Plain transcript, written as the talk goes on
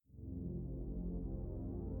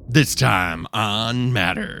This time on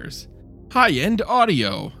Matters. High-end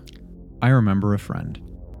audio. I remember a friend.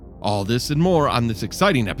 All this and more on this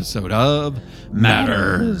exciting episode of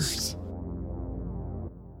Matters.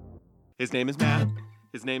 His name is Matt.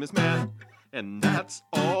 His name is Matt. And that's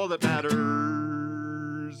all that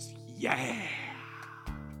matters. Yeah.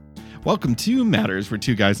 Welcome to Matters, where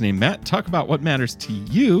two guys named Matt talk about what matters to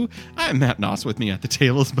you. I'm Matt Noss. With me at the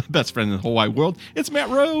table is my best friend in the whole wide world. It's Matt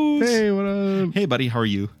Rose. Hey, what up? Hey, buddy. How are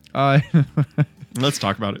you? Let's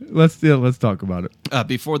talk about it. Let's talk about it.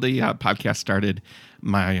 Before the podcast started,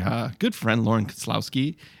 my good friend Lauren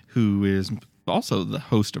Koslowski, who is also the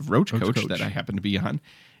host of Roach Coach that I happen to be on,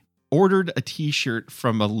 ordered a T-shirt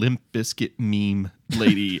from a Limp Bizkit meme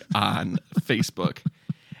lady on Facebook,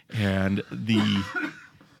 and the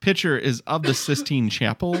picture is of the Sistine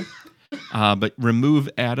Chapel, but remove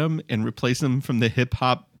Adam and replace him from the hip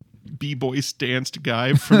hop b-boy stanced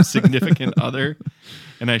guy from Significant Other.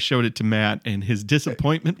 And I showed it to Matt, and his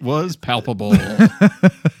disappointment was palpable.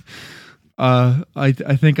 I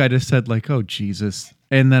think I just said like, "Oh Jesus,"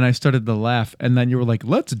 and then I started to laugh, and then you were like,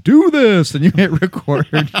 "Let's do this," and you hit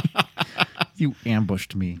record. You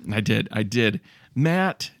ambushed me. I did.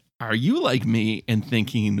 Matt, are you like me and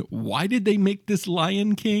thinking, why did they make this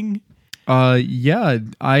Lion King? Yeah,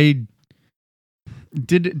 I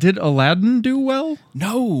did Aladdin do well?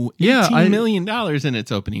 No, Yeah, $18 million in its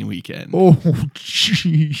opening weekend. Oh,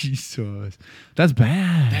 Jesus. That's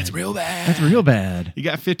bad. That's real bad. That's real bad. You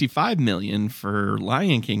got $55 million for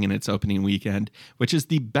Lion King in its opening weekend, which is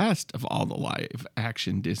the best of all the live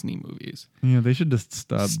action Disney movies. Yeah, they should just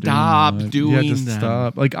stop doing Yeah, just them.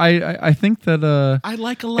 stop. Like I think that I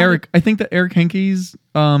like a lot. I think that Eric Henke's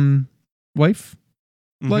wife,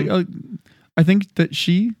 like I think that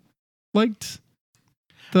she liked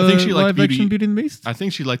the I think she liked live action Beauty and the Beast. I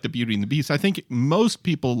think she liked the Beauty and the Beast. I think most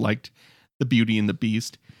people liked the Beauty and the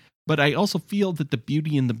Beast, but I also feel that the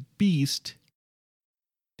Beauty and the Beast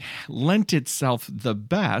lent itself the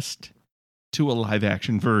best to a live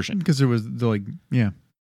action version Because there was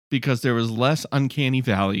because there was less uncanny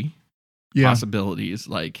valley possibilities.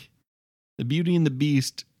 Like the Beauty and the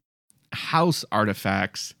Beast house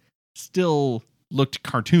artifacts still looked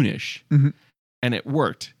cartoonish, and it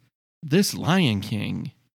worked. This Lion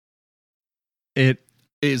King, it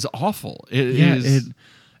is awful. It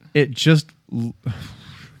just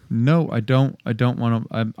no. I don't want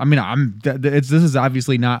to. I mean, this is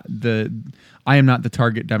obviously not I am not the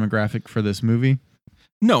target demographic for this movie.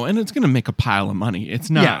 No, and it's going to make a pile of money. It's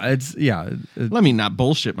not. Let me not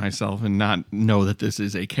bullshit myself and not know that this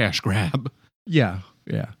is a cash grab. Yeah.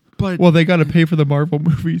 But Well, they got to pay for the Marvel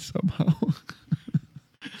movies somehow.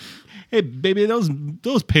 Hey, baby,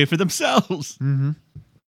 those pay for themselves. Mm-hmm.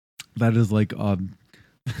 That is like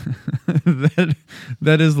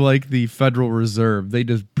that is like the Federal Reserve. They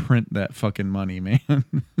just print that fucking money, man.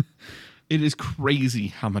 It is crazy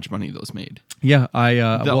how much money those made. Yeah,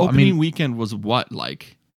 the opening weekend was what,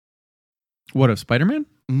 like? What, of Spider-Man?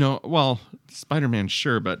 No, well, Spider-Man,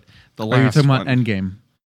 sure, but the last Are you talking about one. Endgame?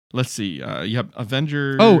 Let's see. Yep,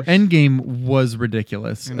 Avengers. Oh, Endgame was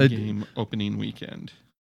ridiculous. Endgame opening weekend.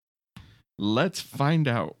 Let's find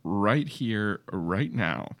out right here, right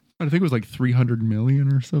now. I think it was like 300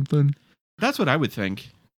 million or something. That's what I would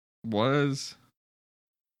think was.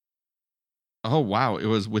 Oh, wow. It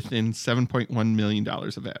was within $7.1 million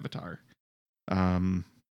of Avatar.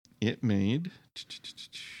 It made.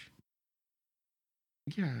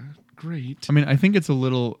 Yeah, great. I mean, I think it's a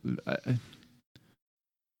little.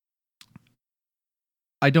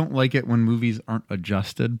 I don't like it when movies aren't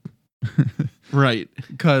adjusted. Right.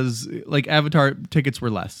 Because, like, Avatar tickets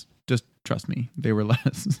were less. Just trust me, they were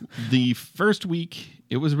less. The first week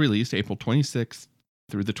it was released, April 26th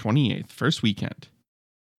through the 28th, first weekend,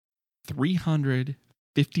 $357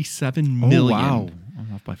 million. Oh, wow.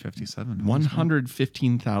 I'm off by 57.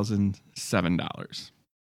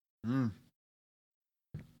 $115,007.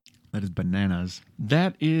 That is bananas.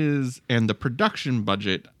 That is, and the production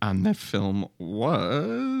budget on that film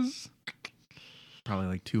was Probably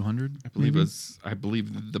like 200. I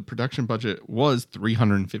believe the production budget was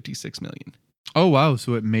 $356 million. Oh, wow.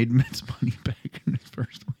 So it made its money back in the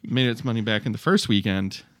first week. Made its money back in the first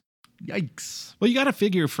weekend. Yikes. Well, you got to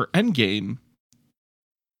figure for Endgame,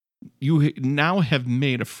 you now have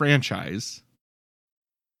made a franchise.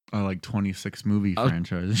 Like 26 movie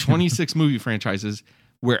franchises. 26 movie franchises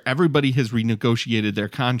where everybody has renegotiated their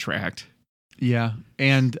contract. Yeah.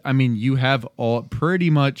 And I mean, you have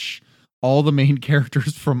pretty much all the main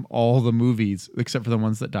characters from all the movies, except for the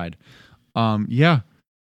ones that died. Yeah.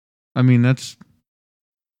 I mean, it's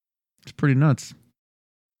pretty nuts.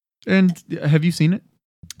 And have you seen it?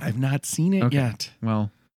 I've not seen it yet.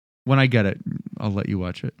 Well, when I get it, I'll let you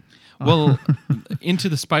watch it. Well, Into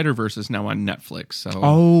the Spider-Verse is now on Netflix, so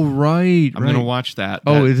oh right, I'm gonna watch that.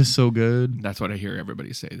 Oh, it is so good. That's what I hear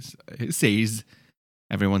everybody says.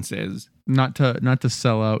 Everyone says. Not to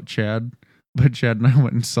sell out Chad, but Chad and I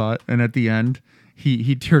went and saw it, and at the end,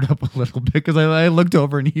 he teared up a little bit because I looked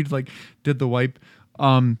over and he like did the wipe,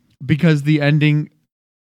 because the ending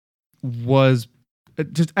was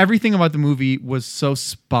just everything about the movie was so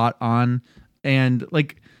spot on, and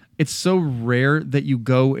like. It's so rare that you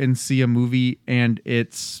go and see a movie and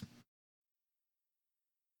it's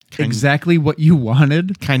exactly what you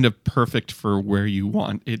wanted. Kind of perfect for where you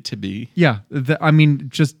want it to be. Yeah. I mean,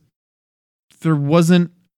 just there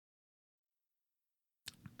wasn't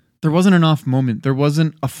an off moment. There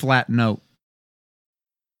wasn't a flat note.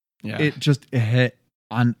 Yeah. It hit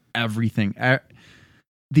on everything.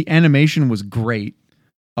 The animation was great.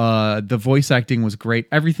 The voice acting was great.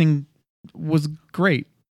 Everything was great.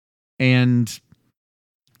 And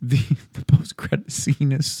the post-credit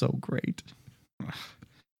scene is so great.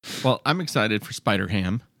 Well, I'm excited for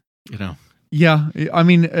Spider-Ham, you know. Yeah, I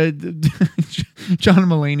mean, John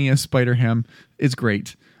Mulaney as Spider-Ham is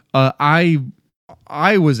great. I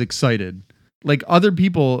was excited. Like other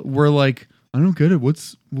people were like, I don't get it.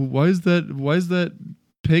 Why is that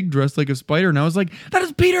pig dressed like a spider? And I was like, that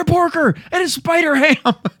is Peter Porker. It is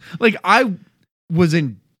Spider-Ham. Like I was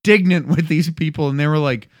indignant with these people, and they were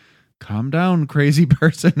like, calm down, crazy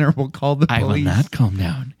person, or we'll call the police. I will not calm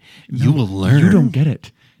down. No, you will learn. You don't get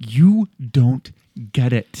it. You don't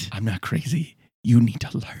get it. I'm not crazy. You need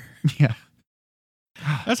to learn. Yeah.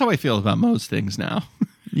 That's how I feel about most things now.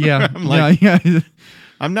 Yeah. I'm like, yeah.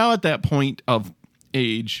 I'm now at that point of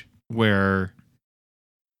age where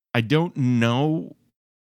I don't know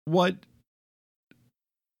what.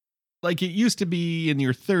 Like it used to be in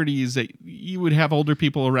your 30s that you would have older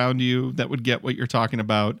people around you that would get what you're talking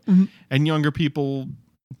about. Mm-hmm. And younger people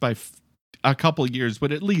by a couple of years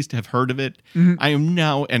would at least have heard of it. Mm-hmm. I am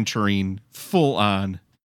now entering full on.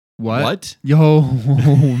 What? Yo,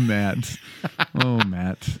 Matt. Oh,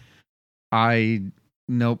 Matt.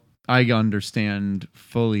 Nope. I understand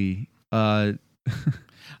fully.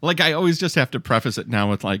 Like I always just have to preface it now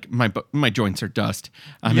with like my joints are dust.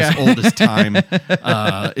 I'm as old as time.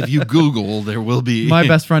 If you Google, there will be. My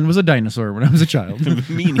best friend was a dinosaur when I was a child.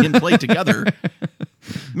 Me and him played together.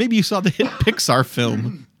 Maybe you saw the hit Pixar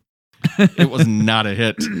film. It was not a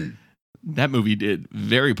hit. That movie did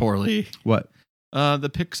very poorly. What? The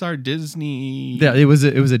Pixar Disney. Yeah, it was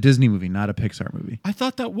a Disney movie, not a Pixar movie. I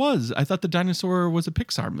thought the dinosaur was a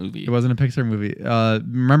Pixar movie. It wasn't a Pixar movie.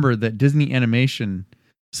 Remember that Disney Animation.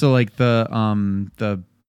 So like the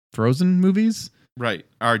Frozen movies, right,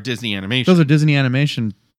 are Disney Animation. Those are Disney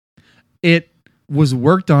Animation. It was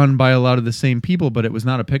worked on by a lot of the same people, but it was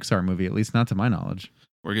not a Pixar movie, at least not to my knowledge.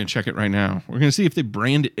 We're going to check it right now. We're going to see if they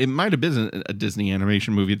branded. It might have been a Disney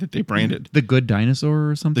Animation movie that they branded. The Good Dinosaur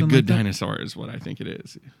or something. The Good Dinosaur is what I think it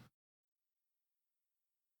is.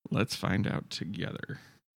 Let's find out together.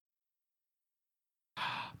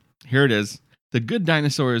 Here it is. The Good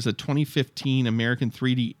Dinosaur is a 2015 American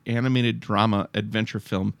 3D animated drama adventure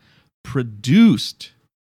film produced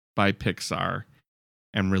by Pixar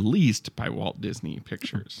and released by Walt Disney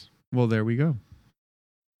Pictures. Well, there we go.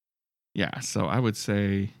 Yeah, so I would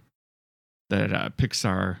say that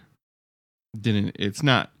Pixar didn't. It's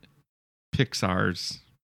not Pixar's.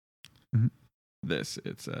 Mm-hmm.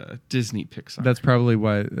 It's Disney Pixar. That's probably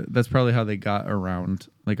why. That's probably how they got around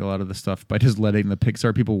like a lot of the stuff by just letting the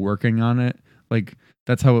Pixar people working on it. Like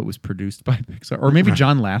that's how it was produced by Pixar, or maybe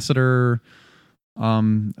John Lasseter. I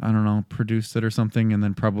don't know, produced it or something, and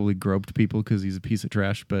then probably groped people because he's a piece of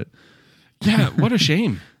trash. But yeah, what a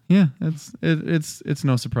shame. Yeah, it's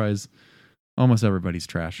no surprise. Almost everybody's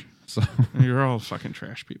trash. So you're all fucking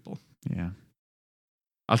trash people. Yeah.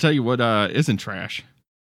 I'll tell you what isn't trash.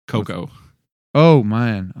 Coco. Oh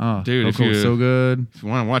man. Oh, dude, Coco's so good. If you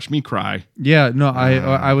want to watch me cry. Yeah, no,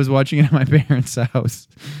 I was watching it at my parents' house.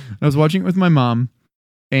 I was watching it with my mom,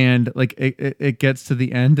 and like it gets to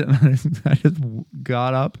the end, and I just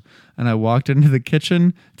got up and I walked into the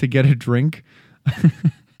kitchen to get a drink.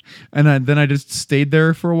 And then I just stayed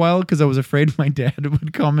there for a while because I was afraid my dad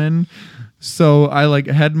would come in. So I like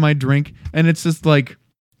had my drink, and it's just like,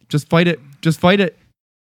 just fight it.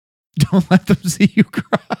 Don't let them see you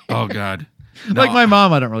cry. Oh God. No. Like my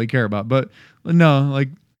mom, I don't really care about, but no, like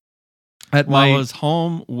I was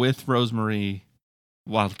home with Rosemary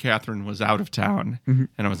while Catherine was out of town, mm-hmm.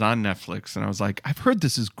 and I was on Netflix, and I was like, I've heard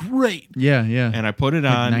this is great. Yeah. And I put it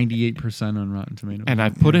on 98% on Rotten Tomatoes. And I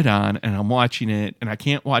put it on, and I'm watching it, and I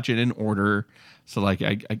can't watch it in order So like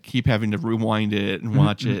I keep having to rewind it and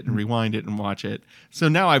watch it and rewind it and watch it. So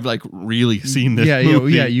now I've like really seen this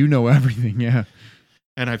movie. You know everything. Yeah.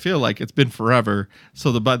 And I feel like it's been forever.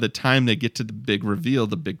 So by the time they get to the big reveal,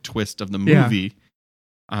 the big twist of the movie,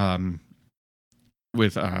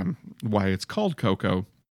 with why it's called Coco,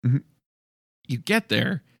 you get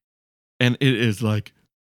there, and it is like,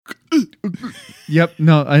 yep.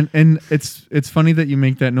 No, and it's funny that you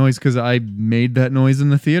make that noise because I made that noise in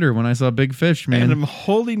the theater when I saw Big Fish, man. And I'm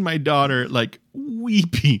holding my daughter, like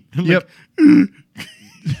weeping. I'm yep. Like,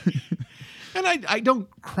 and I don't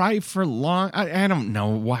cry for long. I don't know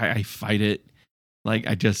why I fight it. Like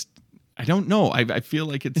I don't know. I feel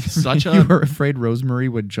like it's such You were afraid Rosemary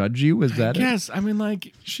would judge you? Was that Yes. I mean,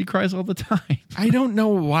 like... She cries all the time. I don't know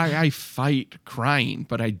why I fight crying,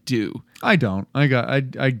 but I do. I don't. I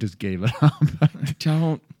just gave it up. I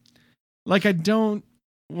don't...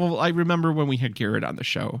 Well, I remember when we had Garrett on the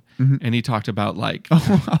show, and he talked about like... Oh,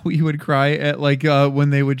 how he would cry at like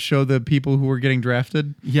when they would show the people who were getting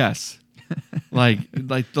drafted? Yes. like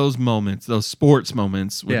those moments, those sports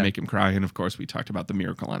moments would make him cry. And of course we talked about the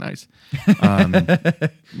Miracle on Ice,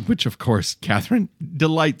 which of course Catherine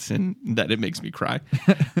delights in, that it makes me cry.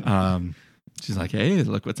 She's like, hey,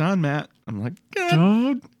 look what's on, Matt. I'm like,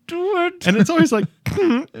 don't do it. And it's always like,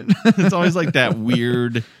 it's always like that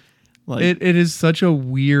weird, like it is such a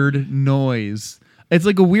weird noise. It's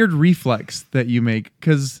like a weird reflex that you make.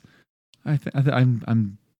 Cause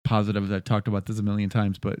I'm positive that I've talked about this a million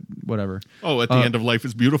times, but whatever. Oh, at the end of Life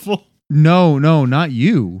is Beautiful? No, not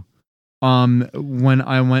you. When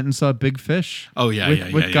I went and saw Big Fish. Oh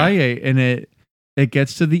yeah, with Gaye, and it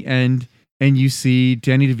gets to the end, and you see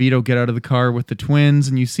Danny DeVito get out of the car with the twins,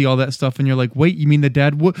 and you see all that stuff, and you're like, wait, you mean the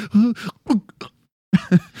dad?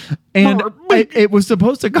 And it was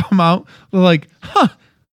supposed to come out like,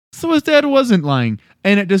 so his dad wasn't lying,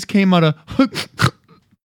 and it just came out of.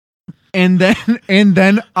 And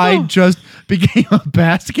then I just became a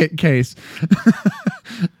basket case.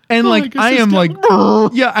 And like I am like,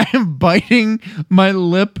 I am biting my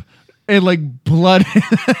lip and like blood.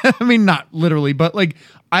 I mean, not literally, but like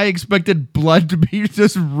I expected blood to be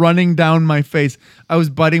just running down my face. I was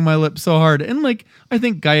biting my lip so hard. And like, I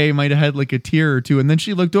think Gaia might have had like a tear or two. And then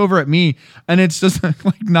she looked over at me and it's just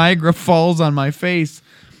like Niagara Falls on my face.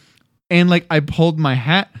 And like, I pulled my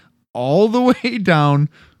hat all the way down,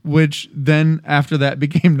 which then after that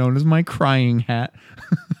became known as my crying hat.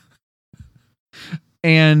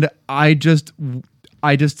 And I just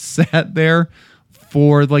sat there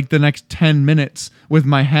for like the next 10 minutes with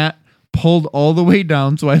my hat pulled all the way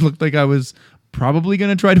down. So I looked like I was probably going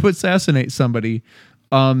to try to assassinate somebody.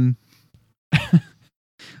 Like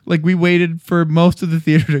we waited for most of the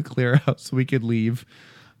theater to clear out so we could leave.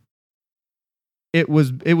 It was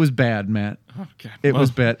bad, Matt. Oh, God. It was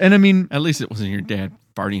bad. And I mean, at least it wasn't your dad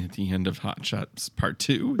farting at the end of Hot Shots Part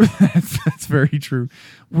 2. That's very true.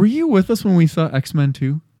 Were you with us when we saw X-Men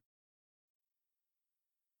 2?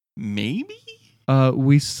 Maybe?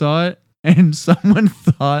 We saw it and someone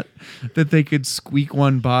thought that they could squeak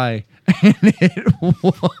one by and it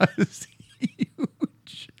was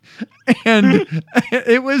huge. And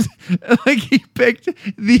it was like he picked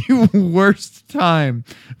the worst time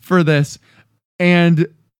for this. And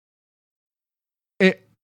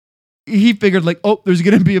he figured like, oh, there's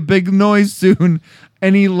going to be a big noise soon.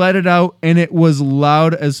 And he let it out and it was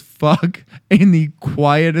loud as fuck in the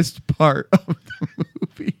quietest part of the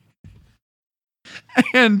movie.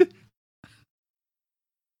 And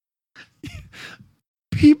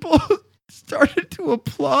people started to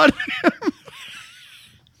applaud him.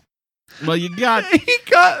 Well, he got people.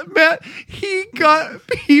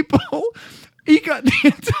 He got the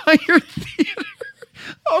entire theater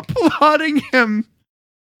applauding him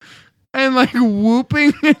and like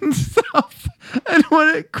whooping and stuff. And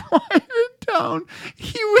when it quieted down,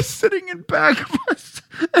 he was sitting in back of us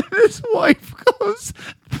and his wife goes,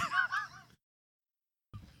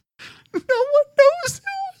 no one knows it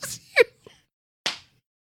was you.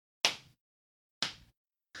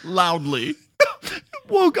 Loudly.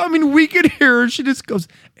 Well, I mean, we could hear her. She just goes,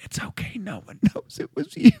 it's okay. No one knows it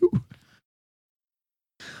was you.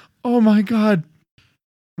 Oh my God.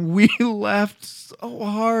 We laughed so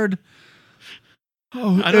hard.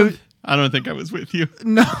 Oh, I don't think I was with you.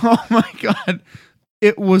 No, oh my God.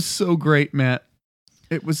 It was so great, Matt.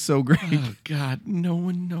 It was so great. Oh God, no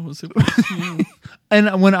one knows it was you.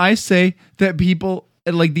 And when I say that people,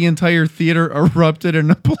 like the entire theater erupted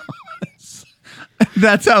in applause,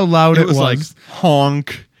 that's how loud it was. Like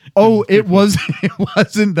honk. Oh, it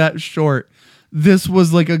wasn't that short. This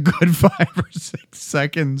was like a good 5 or 6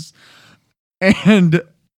 seconds. And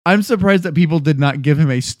I'm surprised that people did not give him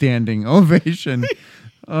a standing ovation.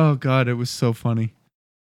 Oh God, it was so funny.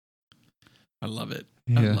 I love it.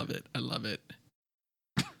 Yeah. I love it.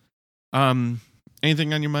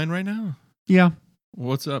 Anything on your mind right now? Yeah.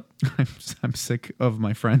 What's up? I'm sick of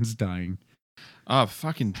my friends dying. Oh,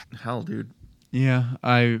 fucking hell, dude. Yeah,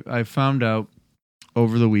 I found out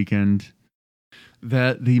over the weekend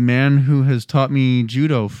that the man who has taught me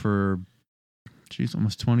judo for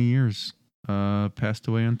almost 20 years passed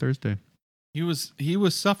away on Thursday. He was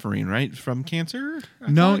suffering, right, from cancer?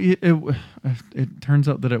 No, it turns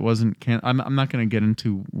out that it wasn't cancer. I'm not going to get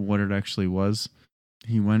into what it actually was.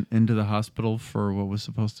 He went into the hospital for what was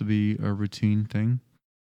supposed to be a routine thing.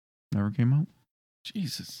 Never came out.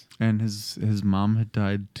 Jesus. And his mom had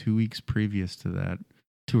died 2 weeks previous to that,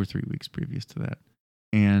 2 or 3 weeks previous to that.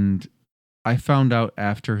 And I found out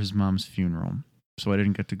after his mom's funeral, so I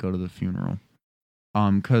didn't get to go to the funeral.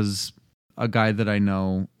 Because a guy that I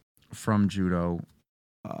know from judo,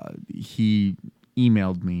 he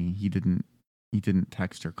emailed me. He didn't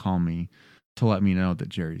text or call me to let me know that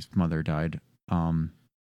Jerry's mother died. And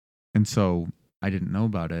so I didn't know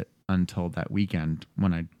about it until that weekend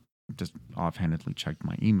when I just offhandedly checked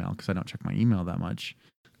my email, because I don't check my email that much.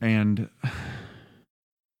 And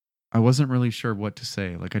I wasn't really sure what to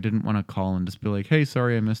say. Like, I didn't want to call and just be like, hey,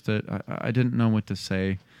 sorry, I missed it. I didn't know what to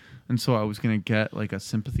say. And so I was going to get like a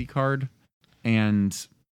sympathy card, and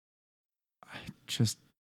I just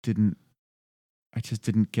didn't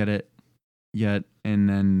get it yet. And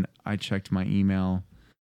then I checked my email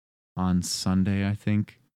on Sunday, I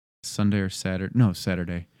think. Sunday or Saturday. No,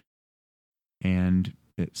 Saturday. And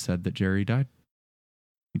it said that Jerry died.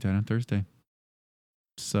 He died on Thursday.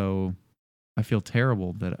 So I feel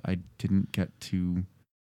terrible that I didn't get to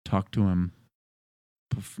talk to him,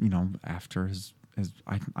 after his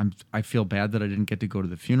I feel bad that I didn't get to go to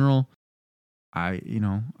the funeral. I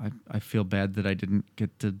feel bad that I didn't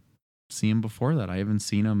get to see him before that. I haven't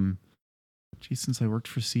seen him since I worked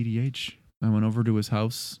for CDH. I went over to his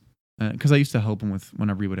house because I used to help him with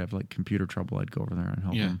whenever he would have like computer trouble. I'd go over there and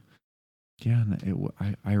help him. Yeah, and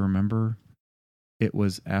I remember it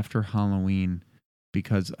was after Halloween,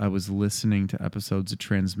 because I was listening to episodes of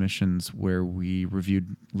Transmissions where we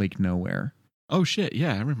reviewed Lake Nowhere. Oh shit!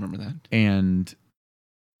 Yeah, I remember that.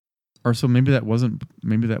 So maybe that wasn't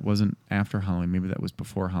after Halloween. Maybe that was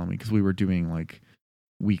before Halloween, because we were doing like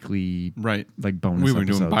weekly, right? Like bonus. We were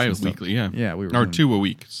doing bi-weekly, yeah. Yeah, we were. Or 2 a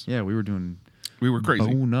week. Yeah, we were doing. We were crazy.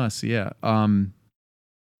 Bonus, yeah.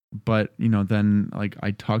 But then like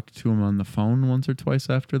I talked to him on the phone once or twice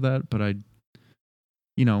after that, but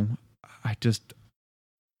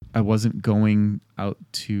I wasn't going out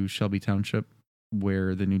to Shelby Township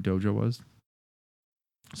where the new dojo was,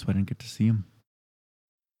 so I didn't get to see him.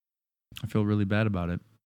 I feel really bad about it.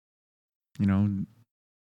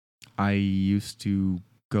 I used to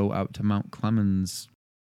go out to Mount Clemens.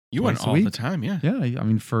 You went all the time, yeah. Yeah, I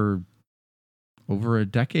mean, for over a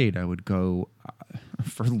decade, I would go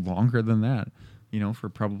for longer than that. For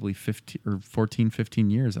probably 15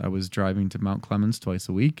 years, I was driving to Mount Clemens twice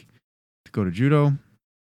a week to go to judo.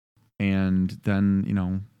 And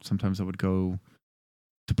then, sometimes I would go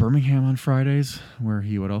to Birmingham on Fridays, where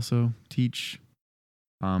he would also teach.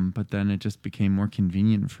 But then it just became more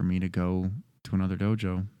convenient for me to go to another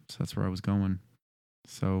dojo. So that's where I was going.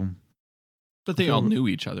 So. But they all knew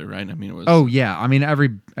each other, right? I mean, it was. Oh, yeah. I mean,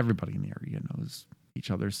 everybody in the area knows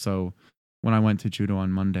each other. So when I went to judo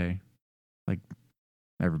on Monday, like,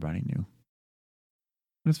 everybody knew.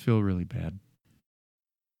 I just feel really bad.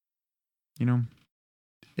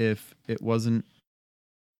 If it wasn't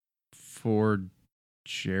for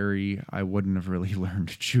Jerry, I wouldn't have really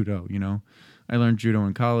learned judo, I learned judo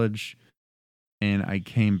in college, and I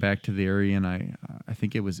came back to the area, and I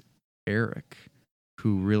think it was Eric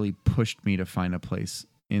who really pushed me to find a place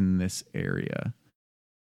in this area.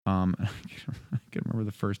 I can remember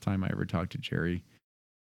the first time I ever talked to Jerry.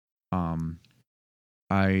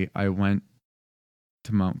 I went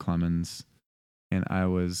to Mount Clemens, and I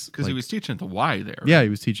was because he was teaching at the Y there. Right? Yeah, he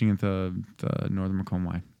was teaching at the Northern Macomb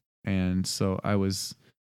Y, and so I was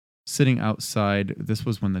sitting outside. This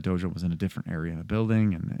was when the dojo was in a different area in the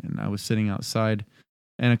building, and I was sitting outside,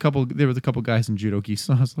 and there was a couple guys in judo gi,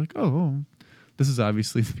 so I was like, oh, this is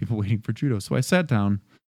obviously the people waiting for judo. So I sat down,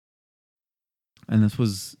 and this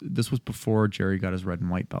was before Jerry got his red and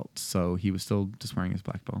white belt, so he was still just wearing his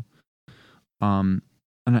black belt. And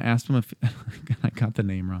I asked him if I got the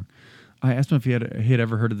name wrong. I asked him if he had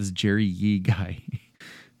ever heard of this Jerry Yee guy,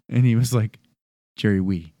 and he was like, Jerry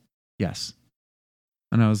Wee, yes.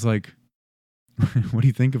 And I was like, what do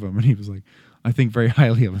you think of him? And he was like, I think very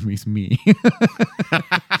highly of him. He's me.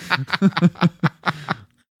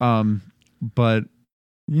 But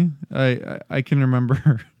yeah, I can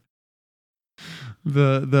remember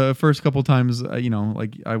the first couple times,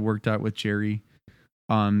 like I worked out with Jerry.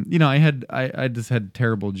 I just had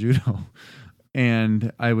terrible judo,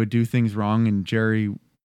 and I would do things wrong, and Jerry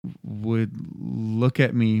would look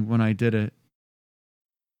at me when I did it,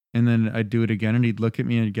 and then I'd do it again, and he'd look at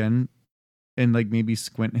me again, and like maybe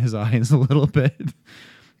squint his eyes a little bit.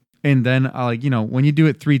 And then when you do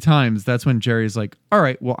it 3 times, that's when Jerry's like, all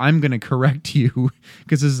right, well, I'm going to correct you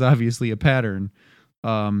because this is obviously a pattern.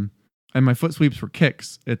 And my foot sweeps were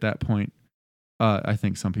kicks at that point. I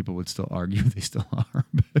think some people would still argue they still are,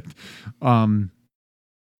 but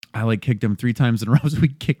I kicked him 3 times in a row. So he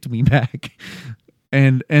kicked me back,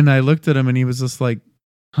 and I looked at him, and he was just like,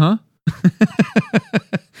 huh?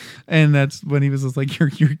 And that's when he was just like,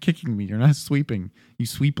 you're kicking me. You're not sweeping. You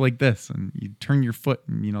sweep like this, and you turn your foot,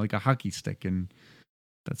 and like a hockey stick. And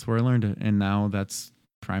that's where I learned it. And now that's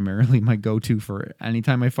primarily my go-to for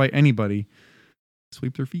anytime I fight anybody.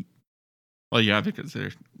 Sweep their feet. Well, yeah, because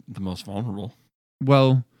they're the most vulnerable.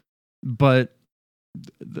 Well, but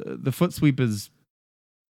the foot sweep is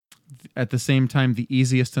at the same time the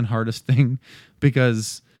easiest and hardest thing,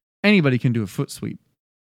 because anybody can do a foot sweep,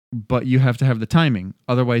 but you have to have the timing.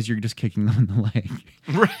 Otherwise, you're just kicking them in the leg.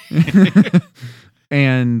 Right.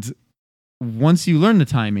 And once you learn the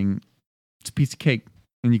timing, it's a piece of cake,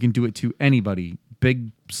 and you can do it to anybody.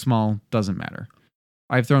 Big, small, doesn't matter.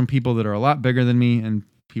 I've thrown people that are a lot bigger than me and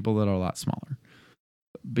people that are a lot smaller,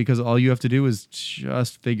 because all you have to do is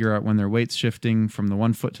just figure out when their weight's shifting from the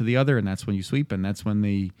one foot to the other, and that's when you sweep, and that's when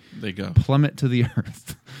they go plummet to the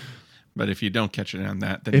earth. But if you don't catch it on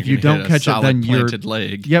that, then if you don't catch it, then you're planted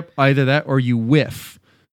leg. Yep, either that or you whiff.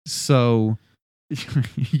 So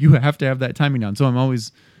you have to have that timing down. So I'm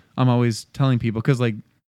always telling people, because like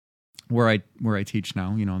where I teach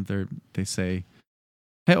now, they say,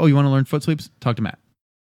 hey, you want to learn foot sweeps? Talk to Matt.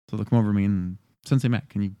 So they'll come over to me and, Sensei Matt,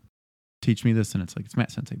 can you teach me this? And it's like, it's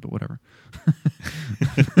Matt Sensei, but whatever.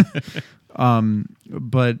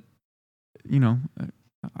 But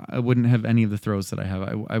I wouldn't have any of the throws that I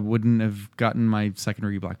have. I wouldn't have gotten my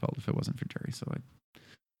second-degree black belt if it wasn't for Jerry. So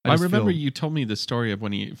I remember you told me the story of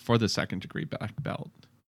when for the second-degree black belt,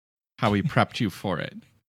 how he prepped you for it.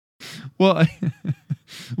 Well,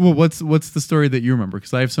 what's the story that you remember?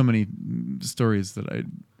 Because I have so many stories that I.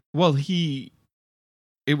 Well,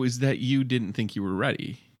 it was that you didn't think you were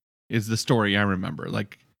ready. Is the story I remember.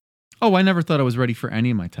 Like, oh, I never thought I was ready for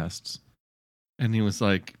any of my tests. And he was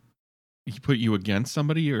like, he put you against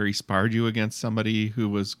somebody, or he sparred you against somebody who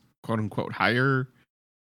was quote unquote higher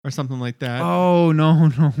or something like that. Oh, no.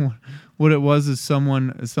 What it was is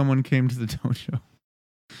someone came to the dojo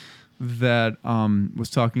that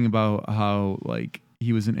was talking about how like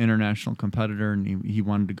he was an international competitor and he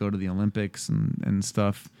wanted to go to the Olympics and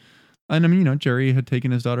stuff. And I mean, Jerry had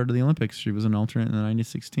taken his daughter to the Olympics. She was an alternate in the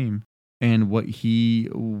 96 team. And what he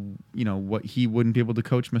wouldn't be able to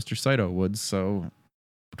coach, Mr. Saito would. So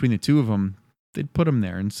between the two of them, they'd put him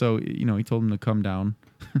there. And so, he told him to come down.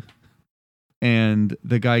 And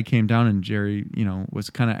the guy came down, and Jerry, was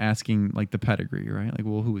kind of asking like the pedigree, right? Like,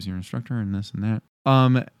 well, who was your instructor and this and that.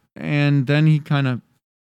 And then he kind of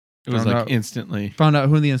instantly found out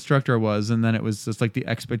who the instructor was, and then it was just like the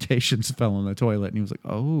expectations fell in the toilet, and he was like,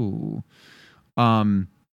 oh.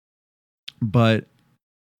 But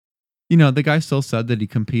the guy still said that he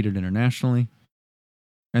competed internationally.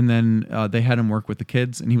 And then they had him work with the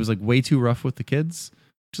kids, and he was like way too rough with the kids,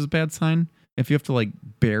 which is a bad sign. If you have to like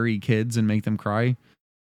bury kids and make them cry,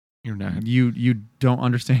 you're not. You don't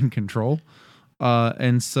understand control.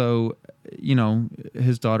 And so,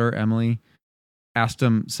 his daughter Emily asked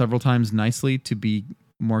him several times nicely to be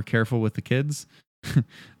more careful with the kids.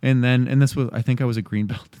 And this was, I think I was a green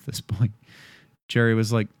belt at this point. Jerry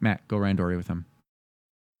was like, Matt, go randori with him.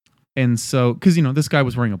 And so, because this guy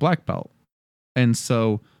was wearing a black belt, and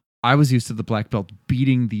so I was used to the black belt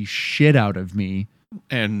beating the shit out of me,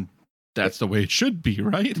 and that's the way it should be,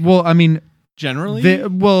 right? Well, I mean, generally,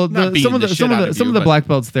 some of the black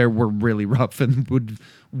belts there were really rough and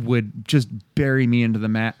would just bury me into the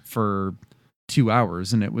mat for 2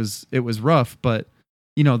 hours, and it was rough. But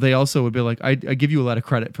they also would be like, I give you a lot of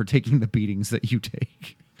credit for taking the beatings that you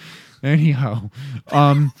take. Anyhow,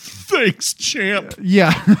 thanks, champ.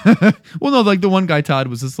 Yeah. Well, no, like the one guy, Todd,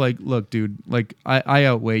 was just like, look, dude, like I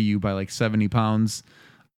outweigh you by like 70 pounds,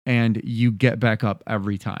 and you get back up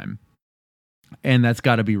every time. And that's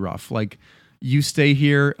got to be rough. Like, you stay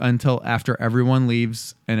here until after everyone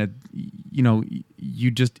leaves, and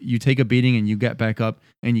you take a beating and you get back up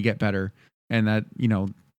and you get better, and that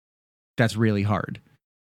that's really hard.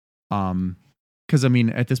 Because Because I mean,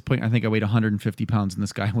 at this point, I think I weighed 150 pounds, and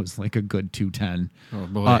this guy was like a good 210. Oh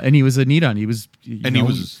boy! And he was a Nidon. He was,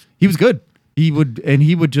 he was good. He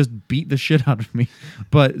would just beat the shit out of me.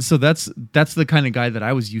 But so that's the kind of guy that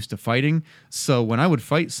I was used to fighting. So when I would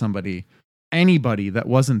fight somebody, anybody that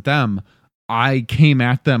wasn't them, I came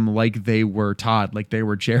at them like they were Todd, like they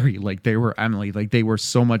were Jerry, like they were Emily, like they were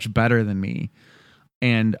so much better than me.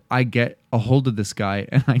 And I get a hold of this guy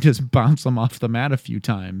and I just bounce him off the mat a few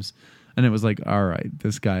times. And it was like, all right,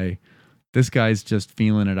 this guy's just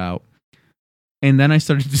feeling it out. And then I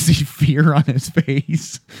started to see fear on his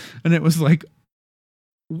face. And it was like,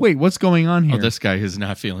 wait, what's going on here? Oh, this guy is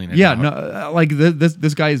not feeling it out. Yeah, no, like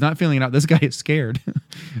this guy is not feeling it out. This guy is scared.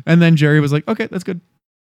 And then Jerry was like, okay, that's good.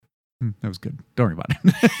 That was good. Don't worry about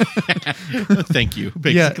it. Thank you,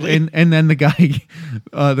 basically. Yeah, and then the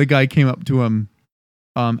guy came up to him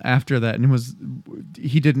after that and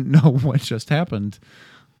he didn't know what just happened.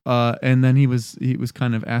 And then he was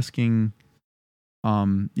kind of asking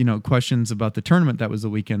questions about the tournament that was the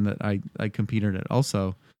weekend that I competed at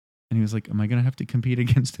also. And he was like, am I going to have to compete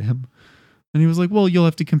against him? And he was like, well, you'll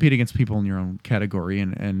have to compete against people in your own category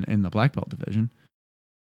and in the black belt division.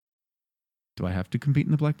 Do I have to compete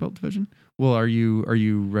in the black belt division? Well, are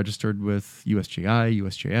you registered with USGI,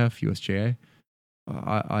 USJF, USJA?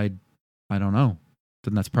 I don't know.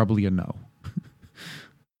 Then that's probably a no.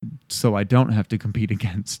 So I don't have to compete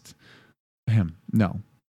against him. No.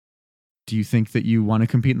 Do you think that you want to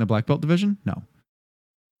compete in the black belt division? No.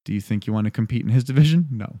 Do you think you want to compete in his division?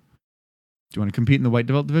 No. Do you want to compete in the white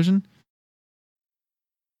belt division?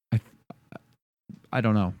 I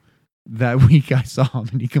don't know. That week I saw him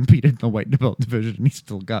and he competed in the white belt division and he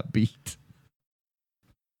still got beat.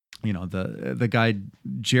 The guy,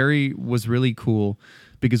 Jerry, was really cool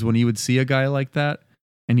because when he would see a guy like that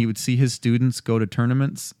and he would see his students go to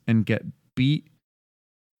tournaments and get beat,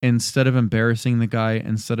 instead of embarrassing the guy,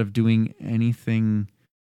 instead of doing anything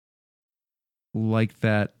like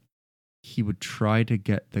that, he would try to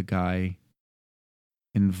get the guy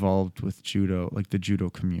involved with judo, like the judo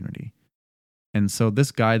community. And so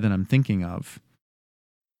this guy that I'm thinking of,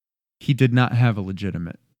 he did not have a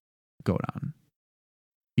legitimate Godan.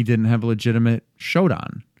 He didn't have a legitimate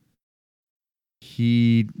Shodan.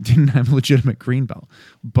 He didn't have a legitimate green belt.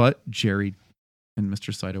 But Jerry and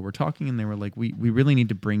Mr. Saito were talking and they were like, we really need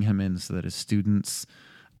to bring him in so that his students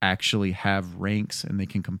actually have ranks and they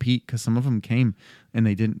can compete, because some of them came and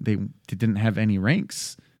they didn't have any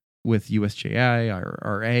ranks with USJI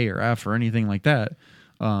or A or F or anything like that.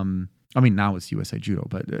 I mean, now it's USA Judo,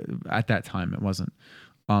 but at that time it wasn't.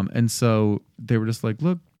 And so they were just like,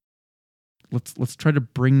 look, let's try to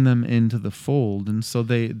bring them into the fold. And so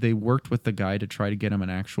they worked with the guy to try to get him an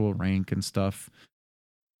actual rank and stuff.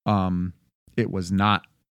 It was not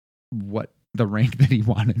what the rank that he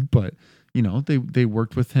wanted, but they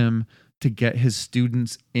worked with him to get his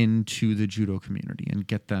students into the judo community and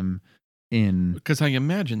get them in. Because I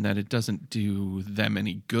imagine that it doesn't do them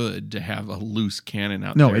any good to have a loose cannon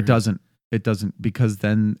out there. No, it doesn't. It doesn't, because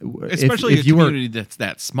then especially if a community that's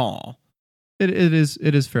that small. It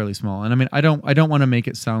is fairly small. And I mean, I don't want to make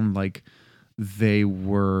it sound like they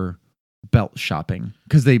were belt shopping,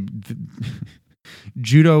 because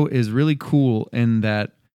judo is really cool in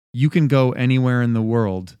that you can go anywhere in the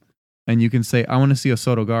world and you can say, I want to see a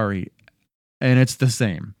Sotogari, and it's the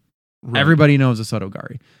same. Right. Everybody knows a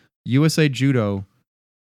Sotogari. USA Judo,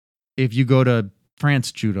 if you go to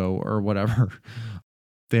France Judo or whatever,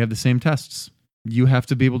 they have the same tests. You have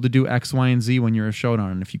to be able to do X, Y, and Z when you're a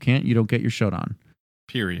Shodan. And if you can't, you don't get your Shodan.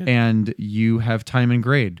 Period. And you have time and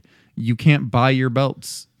grade. You can't buy your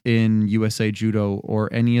belts in USA Judo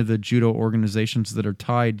or any of the judo organizations that are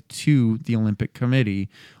tied to the Olympic Committee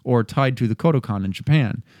or tied to the Kodokan in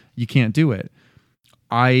Japan. You can't do it.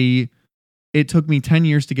 It took me 10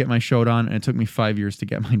 years to get my Shodan, and it took me 5 years to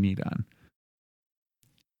get my Nidan.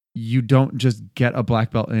 You don't just get a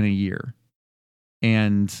black belt in a year.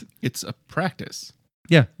 And it's a practice.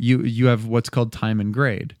 Yeah, you have what's called time and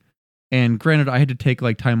grade. And granted, I had to take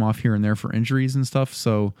like time off here and there for injuries and stuff.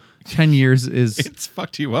 So 10 years is it's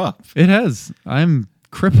fucked you up. It has. I'm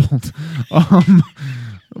crippled.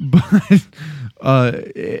 But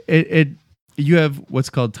you have what's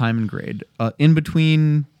called time and grade in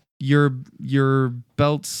between your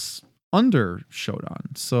belts under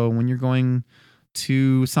Shodan. So when you're going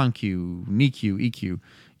to Sankyu, Nikyu, EQ,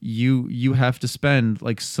 you have to spend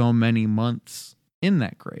like so many months in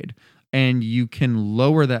that grade. And you can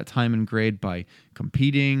lower that time and grade by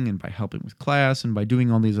competing and by helping with class and by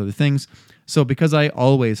doing all these other things. So because I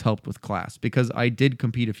always helped with class, because I did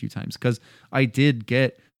compete a few times, because I did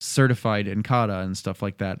get certified in kata and stuff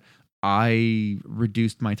like that, I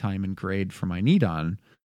reduced my time in grade for my Nidan.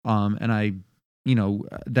 And I,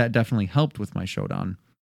 that definitely helped with my Shodan.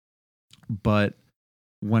 But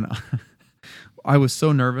when I was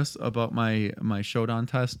so nervous about my Shodan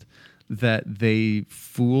test that they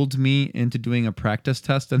fooled me into doing a practice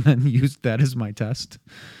test and then used that as my test,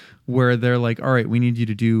 where they're like, all right, we need you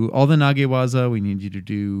to do all the Nagewaza. We need you to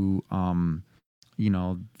do,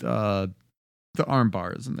 the arm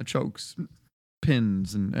bars and the chokes,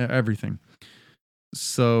 pins and everything.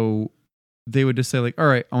 So they would just say like, all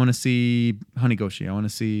right, I want to see Hanigoshi. I want to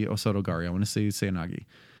see Osotogari. I want to see Seonagi.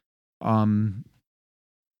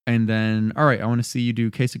 And then, all right, I want to see you do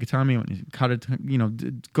Keisugatami. I want you to cut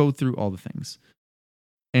it, go through all the things.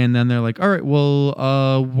 And then they're like, all right,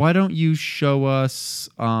 well, why don't you show us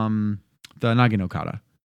the Nage no Kata?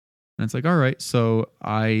 And it's like, all right. So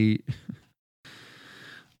I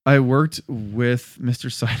worked with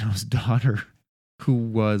Mr. Saito's daughter, who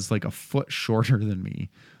was like a foot shorter than me,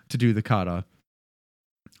 to do the kata.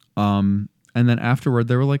 And then afterward,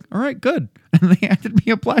 they were like, all right, good. And they handed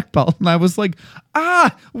me a black belt. And I was like,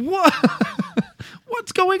 what?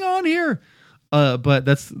 What's going on here? But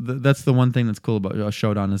that's the one thing that's cool about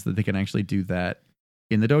Shodan is that they can actually do that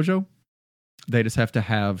in the dojo. They just have to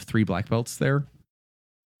have 3 black belts there.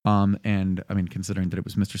 And I mean, considering that it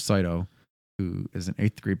was Mr. Saito, who is an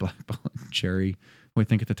 8th degree black belt, Jerry, who I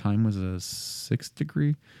think at the time was a 6th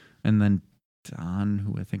degree, and then Don,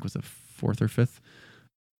 who I think was a 4th or 5th.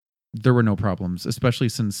 There were no problems, especially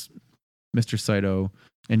since Mr. Saito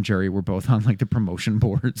and Jerry were both on like the promotion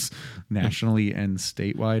boards nationally and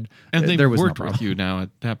statewide. And they've there was worked no with you now at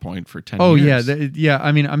that point for 10 years. years. Yeah.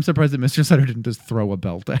 I mean, I'm surprised that Mr. Saito didn't just throw a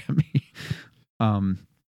belt at me.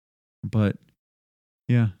 But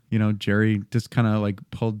yeah, Jerry just kind of like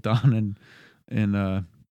pulled Don and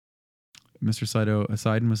Mr. Saito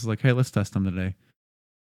aside and was like, hey, let's test him today.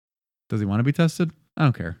 Does he want to be tested? I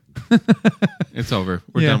don't care. It's over.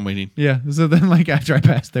 We're done waiting. Yeah. So then like after I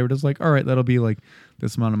passed, they were just like, all right, that'll be like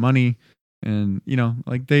this amount of money. And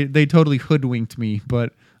like they totally hoodwinked me,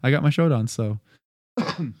 but I got my Shodan. So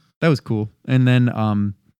that was cool. And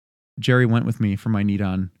then Jerry went with me for my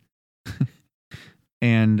Nidan.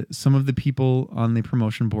 And some of the people on the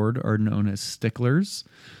promotion board are known as sticklers.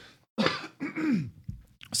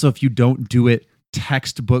 So if you don't do it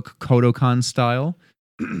textbook Kodokan style,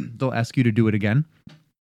 they'll ask you to do it again,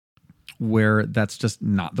 where that's just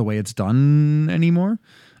not the way it's done anymore.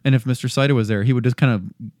 And if Mr. Saito was there, he would just kind of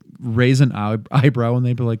raise an eyebrow and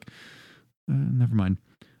they'd be like, never mind.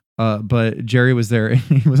 But Jerry was there and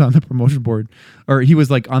he was on the promotion board, or he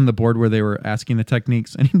was like on the board where they were asking the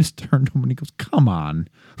techniques, and he just turned to him and he goes, come on.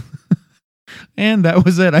 And that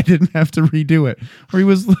was it. I didn't have to redo it. Or he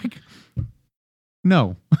was like,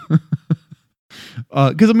 no.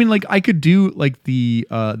 Because I mean, like I could do like the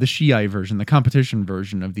Shiai version, the competition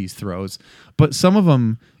version of these throws, but some of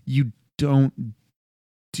them you don't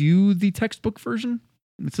do the textbook version.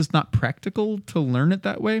 It's just not practical to learn it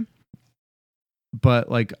that way.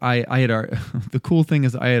 But like I had the cool thing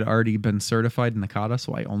is I had already been certified in the kata,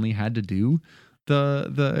 so I only had to do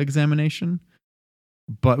the examination.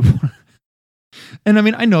 But and I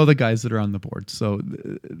mean, I know the guys that are on the board, so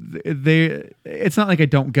it's not like I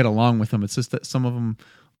don't get along with them. It's just that some of them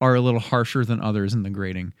are a little harsher than others in the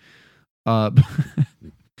grading. But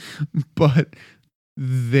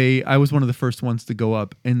I was one of the first ones to go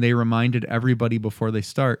up, and they reminded everybody before they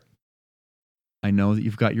start, I know that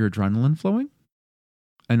you've got your adrenaline flowing,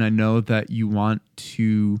 and I know that you want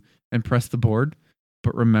to impress the board,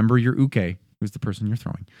 but remember your uke, who's the person you're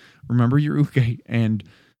throwing. Remember your uke, and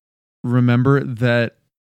remember that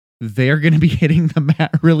they are going to be hitting the mat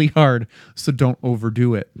really hard, so don't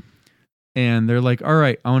overdo it. And they're like, all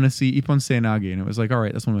right, I want to see Ippon Seonagi. And it was like, all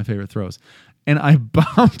right, that's one of my favorite throws. And I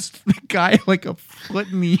bounced the guy like a foot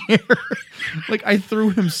in the air. Like I threw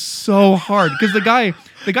him so hard because the guy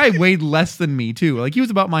weighed less than me too. Like he was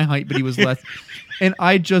about my height, but he was less. And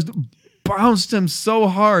I just bounced him so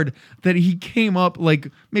hard that he came up like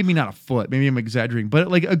maybe not a foot, maybe I'm exaggerating, but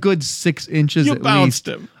like a good 6 inches at least.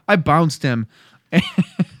 Him. I bounced him.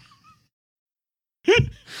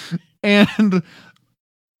 And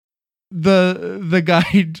the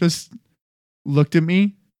guy just looked at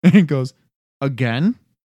me and goes, again?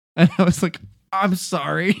 And I was like, I'm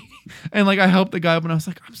sorry. And like I helped the guy up and I was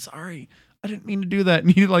like, I'm sorry. I didn't mean to do that.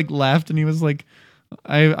 And he like laughed and he was like,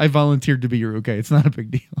 I volunteered to be your uke. It's not a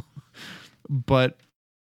big deal. But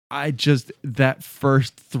I just, that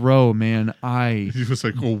first throw, man, he was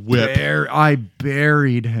like a whip. I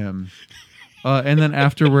buried him. And then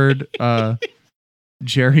afterward,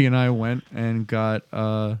 Jerry and I went and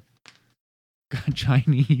got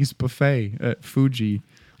Chinese buffet at Fuji,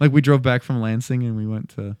 Like we drove back from Lansing and we went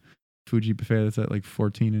to Fuji Buffet that's at like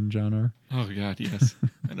 14 in John R. Oh God, yes.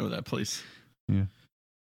 I know that place. Yeah.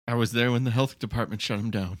 I was there when the health department shut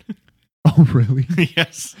them down. Oh, really?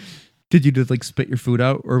 Yes. Did you just like spit your food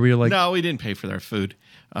out, or were you like? No, we didn't pay for their food.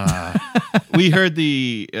 We heard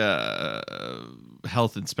the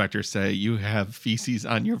health inspector say, "You have feces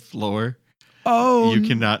on your floor. Oh, you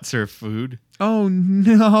cannot serve food." Oh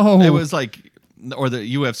no! It was like, or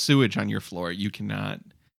you have sewage on your floor. You cannot,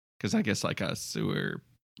 because I guess like a sewer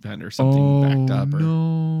vent or something backed up, or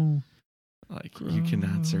no, like you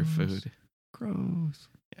cannot serve food. Gross.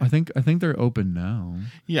 I think they're open now.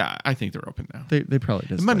 Yeah, I think they're open now. They probably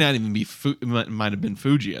did. It might not even be it might have been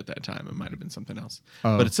Fuji at that time. It might have been something else.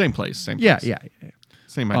 Oh. But it's same place, same Yeah, place. yeah.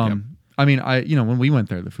 Same idea. I mean, when we went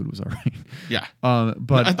there, the food was all right. Yeah.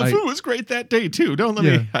 But the food was great that day too. Don't let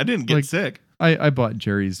me. I didn't get sick. I bought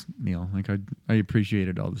Jerry's meal. Like I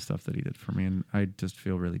appreciated all the stuff that he did for me, and I just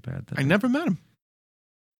feel really bad that I never met him.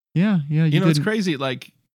 Yeah. You know, it's crazy.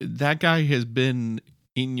 Like that guy has been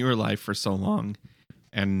in your life for so long,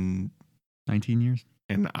 and 19 years.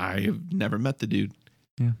 And I've never met the dude.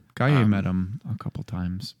 Yeah. Gaye met him a couple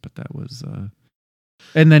times, but that was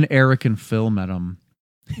and then Eric and Phil met him.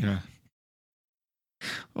 Yeah.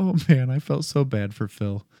 Oh man, I felt so bad for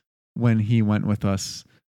Phil when he went with us,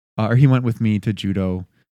 or he went with me to judo.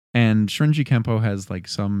 And Shunji Kempo has like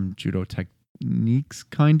some judo techniques,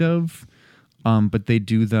 kind of, but they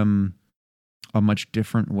do them a much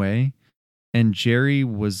different way. And Jerry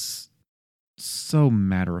was so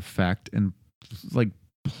matter of fact and like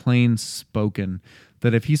plain spoken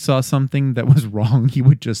that if he saw something that was wrong, he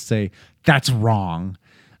would just say, "That's wrong."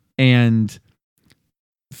 And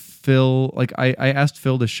Phil, like I asked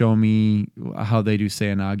Phil to show me how they do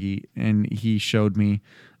Seoinage, and he showed me.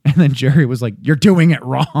 And then Jerry was like, "You're doing it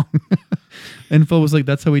wrong." And Phil was like,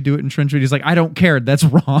 "That's how we do it in Trenchwood." He's like, "I don't care. That's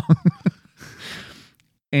wrong."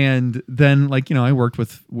 And then, like, I worked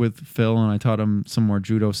with Phil and I taught him some more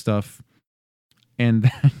judo stuff. And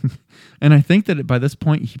then, and I think that by this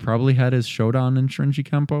point, he probably had his Shodan in Shunji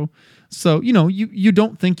Kempo. So, you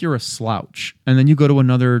don't think you're a slouch. And then you go to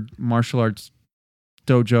another martial arts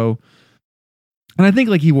dojo. And I think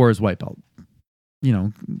like he wore his white belt,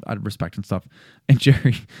 out of respect and stuff. And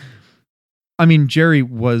Jerry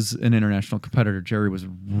was an international competitor. Jerry was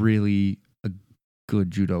really a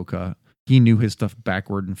good judoka. He knew his stuff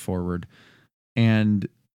backward and forward. And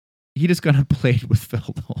he just kind of played with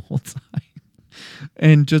Phil the whole time.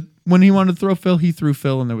 And just when he wanted to throw Phil, he threw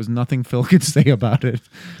Phil, and there was nothing Phil could say about it.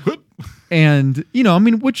 And,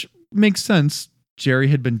 which makes sense. Jerry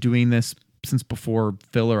had been doing this since before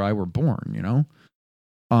Phil or I were born,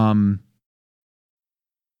 But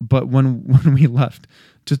when we left,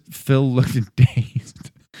 just Phil looked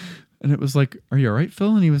dazed. And it was like, "Are you all right,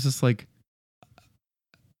 Phil?" And he was just like,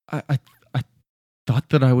 I thought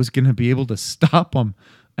that I was going to be able to stop him,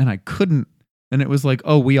 and I couldn't. And it was like,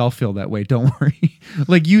 "Oh, we all feel that way. Don't worry."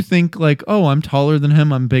 Like you think like, "Oh, I'm taller than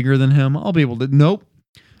him. I'm bigger than him. I'll be able to." Nope.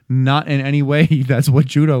 Not in any way. That's what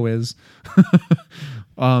judo is.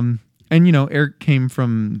 And Eric came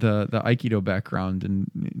from the Aikido background,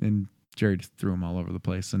 and Jerry just threw him all over the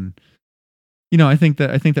place. And I think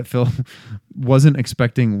that Phil wasn't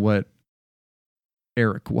expecting what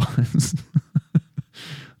Eric was.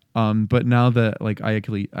 But now that like I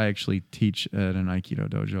actually teach at an Aikido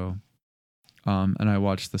dojo, and I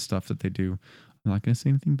watch the stuff that they do, I'm not going to say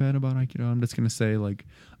anything bad about Aikido. I'm just going to say like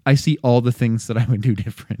I see all the things that I would do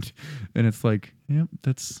different, and it's like, yeah,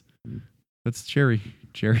 that's Jerry.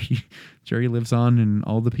 Jerry lives on in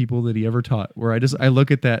all the people that he ever taught. Where I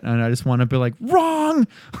look at that and I just want to be like, wrong.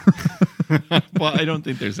 Well, I don't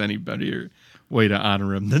think there's any better way to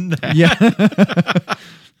honor him than that. Yeah.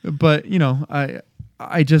 But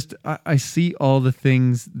I see all the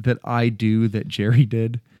things that I do that Jerry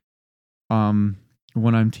did when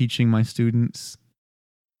I'm teaching my students.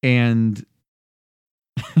 And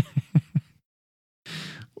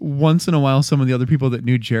once in a while, some of the other people that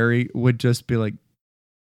knew Jerry would just be like,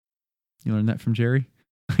 "You learned that from Jerry?"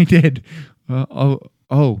 I did. Oh,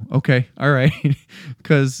 okay. All right.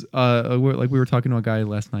 Because we were talking to a guy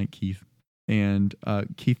last night, Keith. And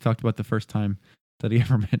Keith talked about the first time that he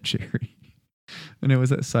ever met Jerry. And it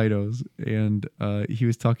was at Saito's, and he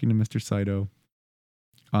was talking to Mr. Saito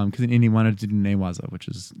because he wanted to do Newaza, which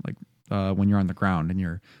is like when you're on the ground and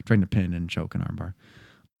you're trying to pin and choke an armbar.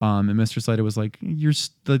 And Mr. Saito was like,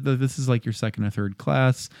 "This is like your second or third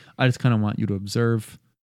class. I just kind of want you to observe."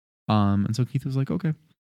 And so Keith was like, "Okay."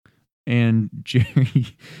 And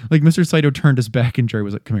Jerry, like Mr. Saito turned his back, and Jerry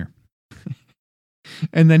was like, "Come here."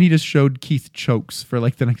 And then he just showed Keith chokes for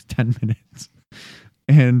like the next 10 minutes.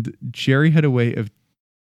 And Jerry had a way of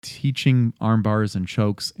teaching arm bars and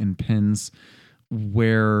chokes and pins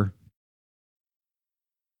where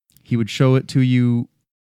he would show it to you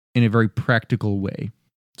in a very practical way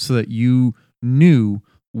so that you knew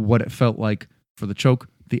what it felt like for the choke,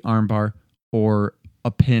 the arm bar, or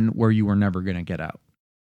a pin where you were never going to get out.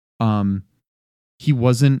 He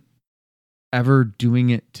wasn't ever doing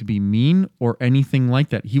it to be mean or anything like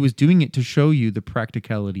that. He was doing it to show you the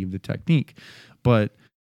practicality of the technique. But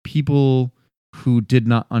people who did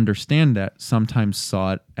not understand that sometimes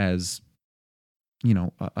saw it as, you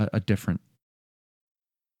know, a different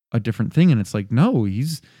thing. And it's like, no,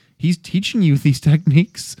 he's teaching you these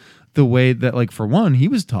techniques the way that, like, for one, he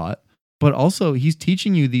was taught, but also he's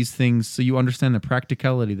teaching you these things so you understand the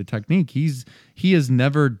practicality of the technique. He has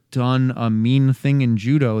never done a mean thing in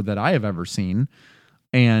judo that I have ever seen.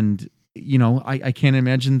 And, you know, I can't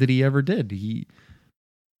imagine that he ever did. He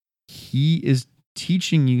is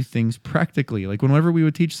teaching you things practically. Like whenever we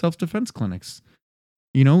would teach self-defense clinics,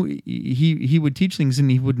 you know, he would teach things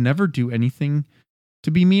and he would never do anything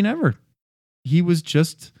to be mean ever. He was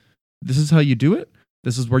just, this is how you do it.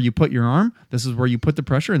 This is where you put your arm. This is where you put the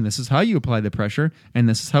pressure, and this is how you apply the pressure, and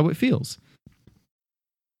this is how it feels.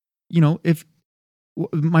 You know, if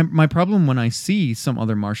my problem when I see some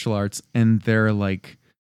other martial arts and they're like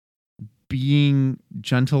being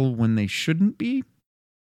gentle when they shouldn't be,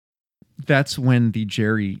 that's when the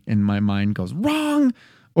Jerry in my mind goes wrong,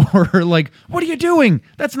 or like, what are you doing?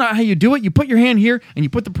 That's not how you do it. You put your hand here and you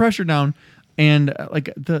put the pressure down. And like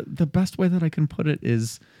the best way that I can put it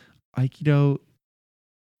is Aikido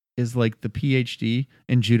is like the PhD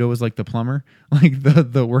and judo is like the plumber, like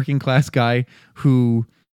the working class guy who,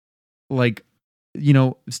 like, you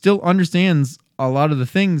know, still understands a lot of the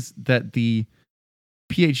things that the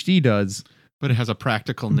PhD does, but it has a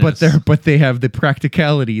practicalness. But they have the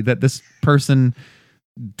practicality that this person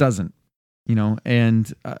doesn't, you know.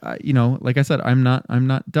 And you know, like I said, I'm not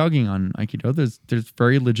dogging on Aikido. There's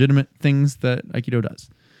very legitimate things that Aikido does.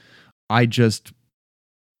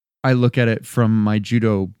 I look at it from my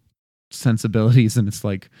judo sensibilities, and it's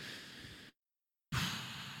like,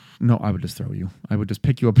 no, I would just throw you. I would just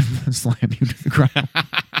pick you up and slam you to the ground.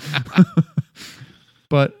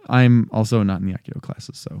 But I'm also not in the Aikido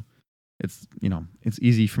classes, so it's, you know, it's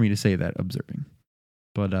easy for me to say that observing.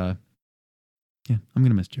 But yeah, I'm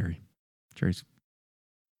gonna miss Jerry. Jerry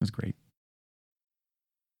was great.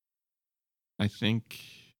 I think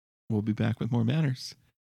we'll be back with more manners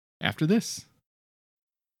after this.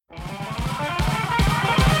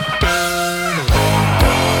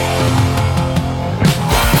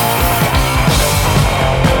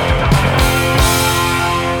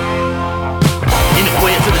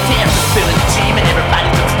 To the dance, feeling the team, and everybody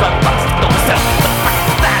just struck box. Throw myself,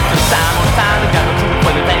 but back to time on time. I got no truth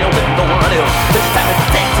for the day, open no one else. This time it's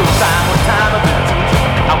take to time on time. I've been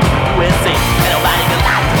teaching how we do and sing. And nobody can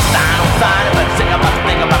lie to sign on sign. If I sing about the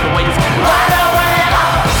thing about the way this right away,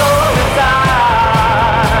 so inside.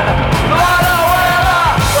 Right away,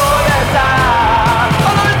 so inside.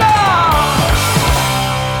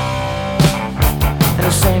 And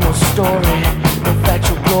the same old story, perfect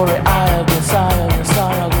your glory. I guess.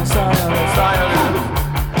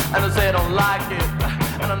 And I say I don't like it,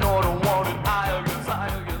 and I know I don't want it. I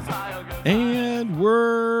guess. And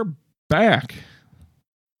we're back.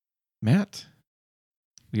 Matt,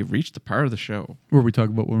 we have reached the part of the show where we talk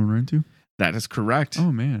about what we're into. That is correct.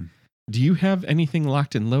 Oh, man. Do you have anything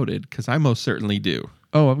locked and loaded? Because I most certainly do.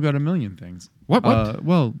 Oh, I've got a million things. What?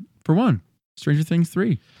 Well, for one, Stranger Things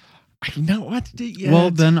 3. I've not watched it yet.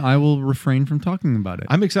 Well, then I will refrain from talking about it.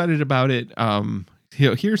 I'm excited about it.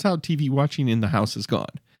 Here's how TV watching in the house has gone.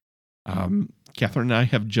 Catherine and I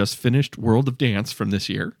have just finished World of Dance from this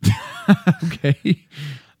year. Okay.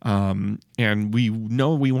 And we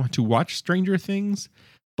know we want to watch Stranger Things,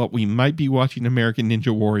 but we might be watching American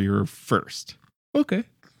Ninja Warrior first. Okay.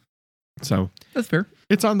 So that's fair.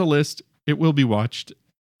 It's on the list. It will be watched.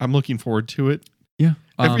 I'm looking forward to it. Yeah.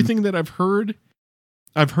 Everything that I've heard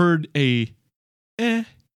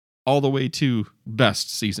all the way to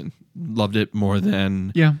best season. Loved it more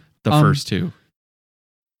than the first two.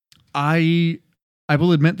 I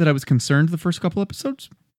will admit that I was concerned the first couple episodes.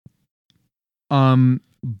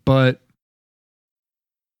 But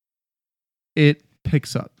it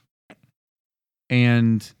picks up.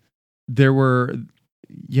 And there were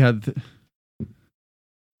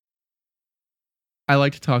I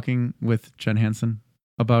liked talking with Jen Hansen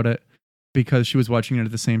about it because she was watching it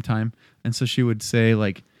at the same time. And so she would say,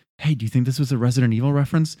 like, hey, do you think this was a Resident Evil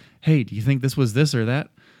reference? Hey, do you think this was this or that?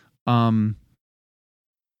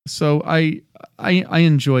 So I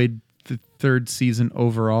enjoyed the third season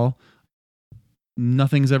overall.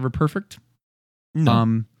 Nothing's ever perfect.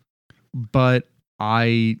 No. but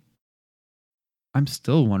I'm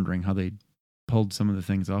still wondering how they pulled some of the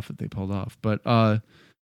things off that they pulled off. But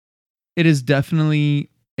it is definitely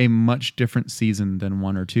a much different season than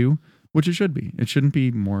 1 or 2, which it should be. It shouldn't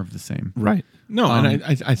be more of the same. Right. No, and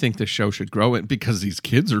I think the show should grow it because these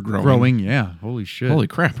kids are growing. Yeah. Holy shit. Holy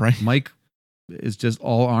crap, right? Mike is just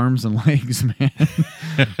all arms and legs,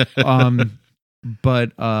 man.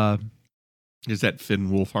 But is that Finn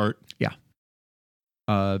Wolfhard? Yeah.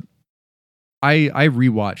 I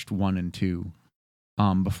rewatched 1 and 2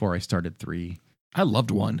 before I started 3. I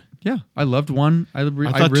loved 1. Yeah, I loved 1. I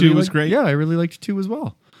thought really 2 was great. Yeah, I really liked 2 as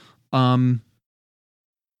well.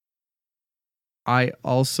 I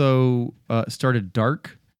also started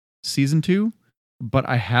Dark season 2, but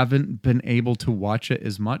I haven't been able to watch it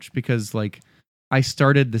as much because like I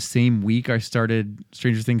started the same week I started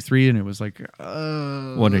Stranger Things 3, and it was like,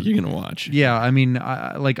 what are you gonna watch? Yeah, I mean,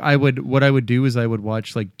 what I would do is I would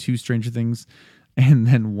watch like 2 Stranger Things, and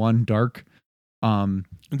then 1 Dark.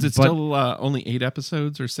 Is it still only 8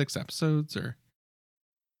 episodes or 6 episodes or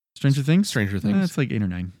Stranger Things? Stranger Things. It's like 8 or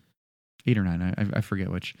 9. 8 or 9. I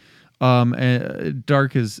forget which.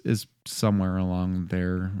 Dark is somewhere along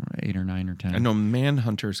there, 8 or 9 or 10. I know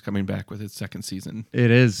Manhunter's coming back with its 2nd season. It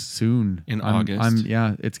is soon in August.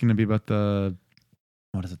 It's going to be about the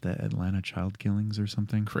Atlanta child killings or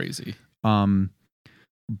something crazy.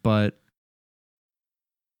 But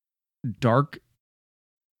Dark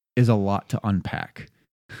is a lot to unpack.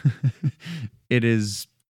 It is.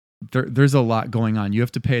 There's a lot going on. You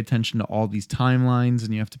have to pay attention to all these timelines,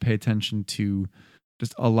 and you have to pay attention to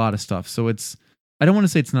just a lot of stuff. So I don't want to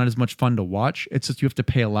say it's not as much fun to watch. It's just you have to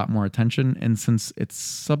pay a lot more attention. And since it's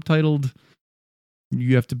subtitled,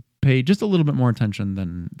 you have to pay just a little bit more attention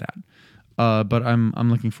than that. But I'm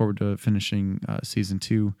looking forward to finishing season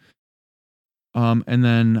 2. And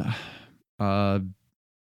then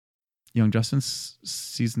Young Justice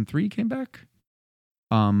season 3 came back.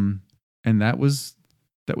 And that was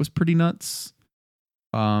pretty nuts.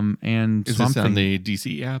 And is Swamp this on Thing, the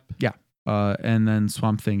DC app? Yeah. And then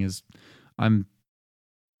Swamp Thing I'm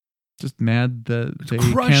just mad that they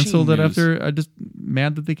canceled it after. I just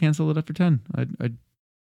mad that they canceled it after 10.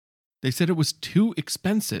 They said it was too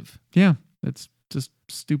expensive. Yeah, it's just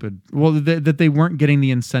stupid. Well, that they weren't getting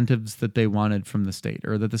the incentives that they wanted from the state,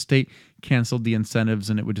 or that the state canceled the incentives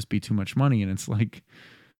and it would just be too much money. And it's like,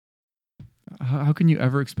 how can you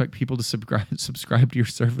ever expect people to subscribe to your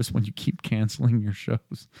service when you keep canceling your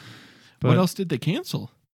shows? But, what else did they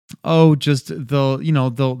cancel? Oh, just they'll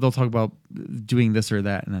talk about doing this or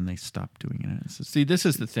that, and then they stop doing it. See, this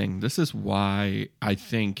is the thing. This is why I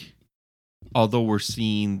think, although we're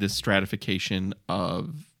seeing this stratification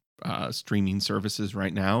of streaming services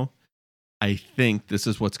right now, I think this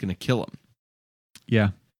is what's going to kill them. Yeah,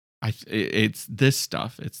 it's this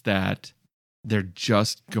stuff. It's that they're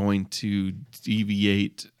just going to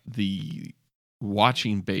deviate the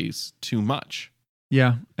watching base too much.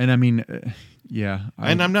 Yeah, and I mean. Yeah.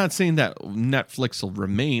 And I'm not saying that Netflix will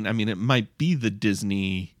remain. I mean, it might be the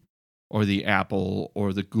Disney or the Apple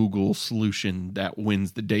or the Google solution that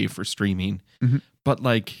wins the day for streaming. Mm-hmm. But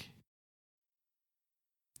like,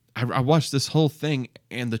 I watched this whole thing,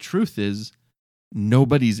 and the truth is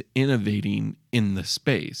nobody's innovating in the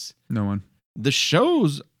space. No one. The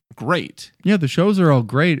show's great. Yeah, the shows are all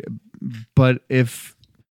great. But if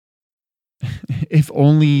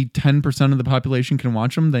only 10% of the population can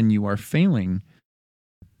watch them, then you are failing.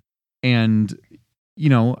 And,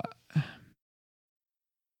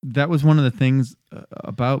 that was one of the things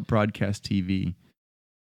about broadcast TV.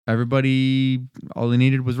 Everybody, all they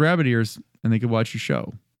needed was rabbit ears and they could watch your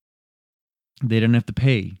show. They didn't have to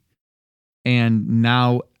pay. And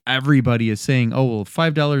now everybody is saying, oh, well,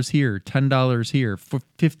 $5 here, $10 here,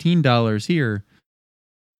 $15 here.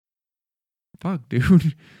 Fuck,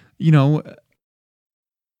 dude.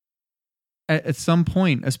 At some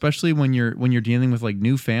point, especially when you're dealing with like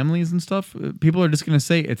new families and stuff, people are just going to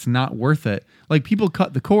say it's not worth it. Like, people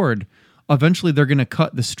cut the cord. Eventually they're going to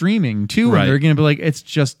cut the streaming too. Right. And they're going to be like, it's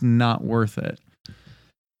just not worth it.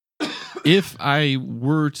 If I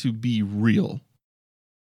were to be real,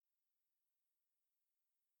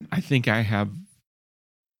 I think I have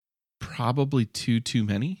probably too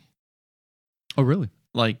many. Oh, really?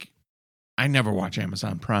 Like, I never watch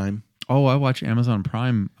Amazon Prime. Oh, I watch Amazon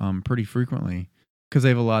Prime pretty frequently because they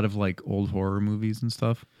have a lot of like old horror movies and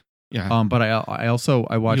stuff. Yeah. But I also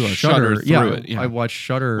watch Shudder. Yeah, I watch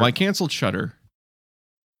Shudder. Well, I canceled Shudder.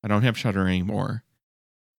 I don't have Shudder anymore.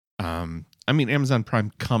 I mean, Amazon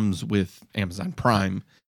Prime comes with Amazon Prime.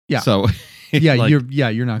 Yeah. So yeah, like,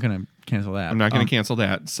 you're not gonna cancel that. I'm not gonna cancel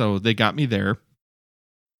that. So they got me there.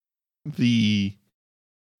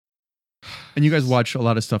 And you guys watch a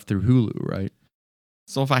lot of stuff through Hulu, right?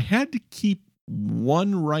 So if I had to keep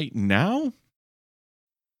one right now,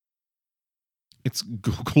 it's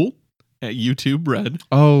Google at YouTube Red.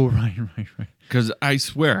 Oh, right. Because I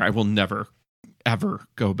swear I will never, ever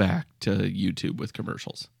go back to YouTube with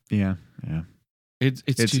commercials. Yeah. It's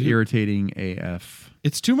too irritating AF.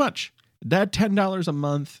 It's too much. That $10 a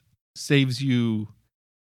month saves you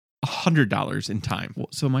 $100 in time. Well,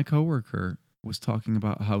 so my coworker was talking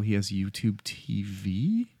about how he has YouTube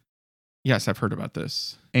TV. Yes, I've heard about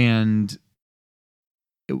this. And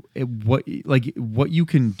what you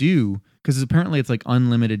can do, because apparently it's like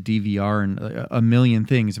unlimited DVR and a million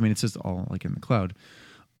things. I mean, it's just all like in the cloud.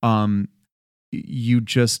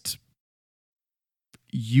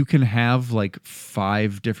 You can have like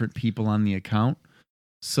 5 different people on the account.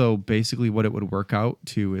 So basically what it would work out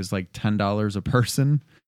to is like $10 a person,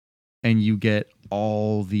 and you get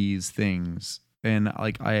all these things. And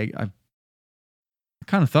like I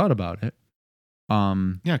kind of thought about it.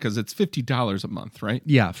 Yeah, because it's $50 a month, right?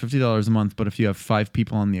 Yeah, $50 a month. But if you have 5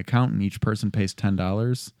 people on the account and each person pays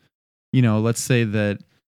 $10, let's say that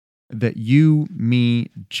you, me,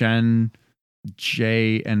 Jen,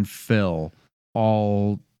 Jay, and Phil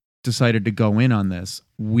all decided to go in on this.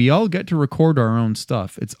 We all get to record our own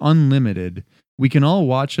stuff. It's unlimited. We can all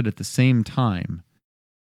watch it at the same time,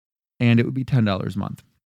 and it would be $10 a month.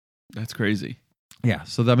 That's crazy. Yeah.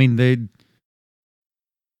 So I mean,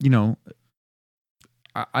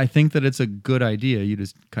 I think that it's a good idea. You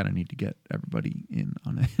just kind of need to get everybody in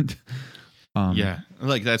on it. Yeah,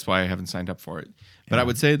 like that's why I haven't signed up for it. But I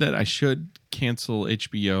would say that I should cancel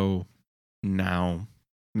HBO now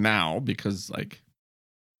because like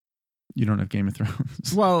you don't have Game of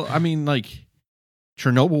Thrones. Well, I mean, like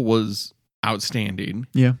Chernobyl was outstanding.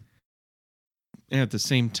 Yeah. And at the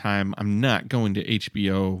same time, I'm not going to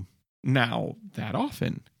HBO now that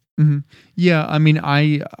often. Mm-hmm. Yeah, I mean,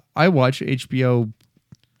 I watch HBO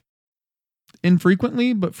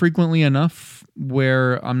infrequently, but frequently enough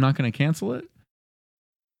where I'm not going to cancel it.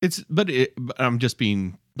 But I'm just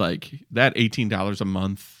being like that $18 a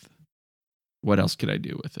month. What else could I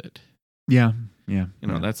do with it? Yeah.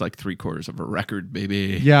 That's like 3/4 of a record,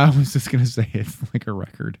 baby. Yeah, I was just going to say it's like a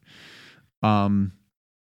record.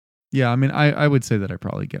 Yeah, I mean, I would say that I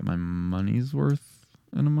probably get my money's worth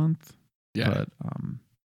in a month. Yeah. But,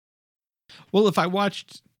 well, if I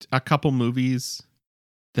watched a couple movies,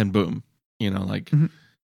 then boom, Mm-hmm.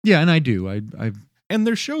 Yeah, and I do. And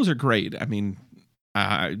their shows are great. I mean,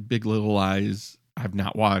 Big Little Lies, I've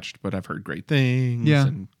not watched, but I've heard great things. Yeah.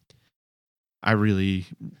 And I really,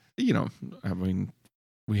 I mean,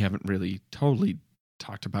 we haven't really totally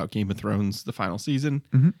talked about Game of Thrones, the final season.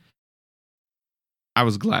 Mm-hmm. I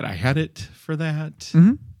was glad I had it for that.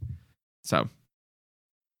 Mm-hmm. So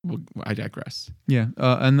I digress. Yeah.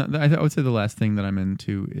 And I would say the last thing that I'm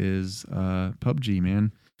into is PUBG,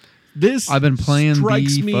 man. I've been playing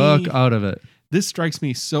the fuck out of it. This strikes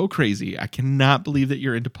me so crazy. I cannot believe that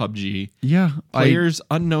you're into PUBG. Yeah. Players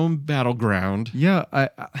Unknown Battleground. Yeah.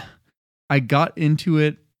 I got into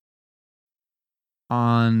it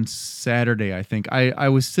on Saturday, I think. I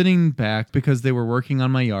was sitting back because they were working on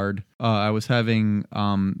my yard. I was having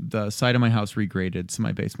the side of my house regraded, so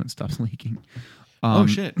my basement stopped leaking. Oh,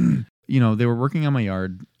 shit. They were working on my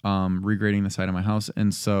yard, regrading the side of my house.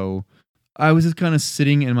 And so I was just kind of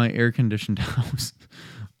sitting in my air-conditioned house.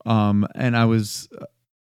 And I was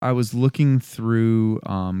looking through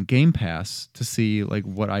Game Pass to see like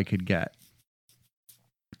what I could get.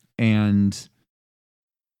 And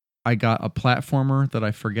I got a platformer that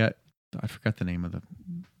I forget the name of the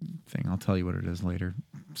thing. I'll tell you what it is later.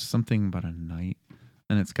 Something about a knight.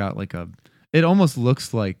 And it's got like it almost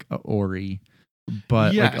looks like a Ori,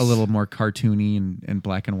 but yes, like a little more cartoony and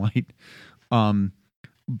black and white.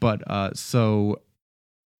 So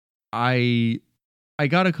I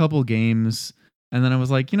got a couple games, and then I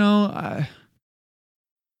was like,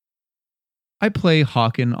 I play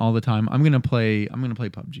Hawken all the time. I'm gonna play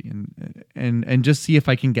PUBG and just see if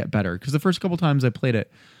I can get better. Because the first couple times I played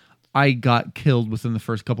it, I got killed within the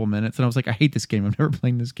first couple minutes, and I was like, I hate this game. I'm never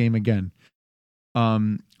playing this game again.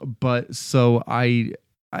 But so I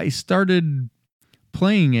started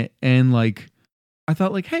playing it, and like I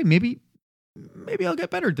thought, like, hey, maybe I'll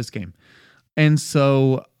get better at this game. And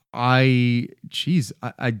so I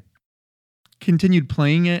continued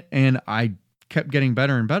playing it, and I kept getting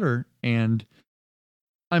better and better, and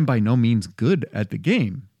I'm by no means good at the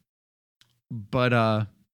game. But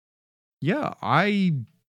yeah, I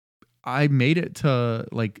made it to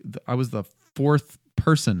like I was the 4th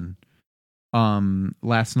person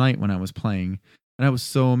last night when I was playing, and I was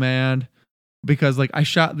so mad. because like I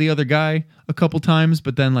shot the other guy a couple times,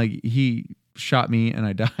 but then like he shot me and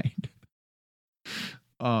I died.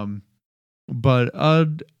 But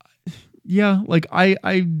yeah, like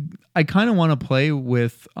I kind of want to play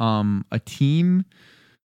with a team,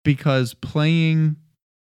 because playing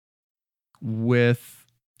with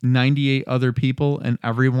 98 other people and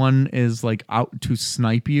everyone is like out to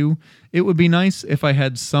snipe you, it would be nice if I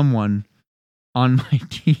had someone on my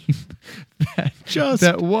team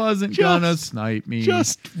that wasn't gonna snipe me.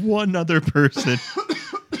 Just one other person.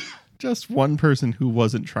 Just one person who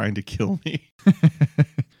wasn't trying to kill me.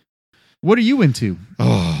 What are you into?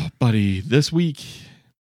 Oh, buddy, this week.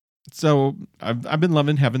 So I've been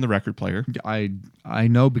loving having the record player. I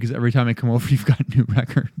know, because every time I come over, you've got new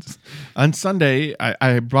records. On Sunday,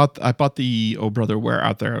 I bought the Oh Brother Where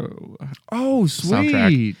Out There. Oh,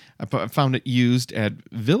 sweet! I found it used at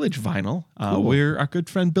Village Vinyl, Cool. where our good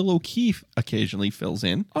friend Bill O'Keefe occasionally fills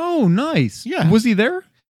in. Oh, nice. Yeah. Was he there?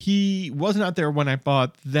 He was not there when I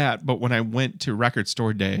bought that, but when I went to Record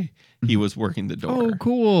Store Day, he was working the door. Oh,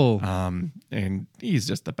 cool. And he's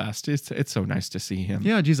just the best. It's so nice to see him.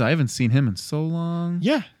 Yeah, geez, I haven't seen him in so long.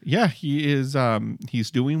 Yeah, he is. He's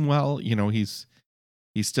doing well. You know, he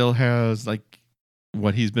still has like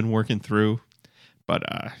what he's been working through, but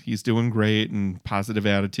he's doing great and positive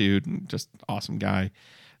attitude and just awesome guy.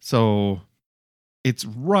 So it's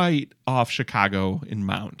right off Chicago in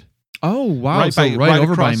Mound. Oh, wow. Right So by- right right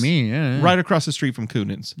over across- by me. Yeah. Right across the street from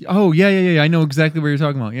Coonan's. Oh, yeah. I know exactly what you're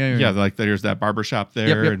talking about. Yeah. Yeah, like there's that barber shop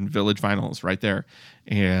there, Yep. and Village Vinyl is right there.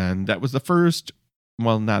 And that was the first,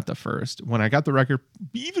 well, not the first. When I got the record,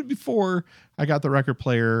 even before I got the record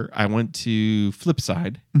player, I went to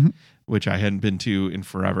Flipside, Mhm. which I hadn't been to in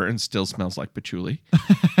forever and still smells like patchouli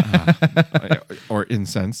or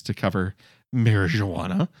incense to cover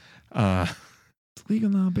marijuana. It's legal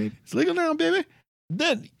now, baby. It's legal now, baby.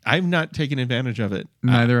 Then I've not taken advantage of it.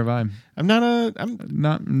 Neither have I. I'm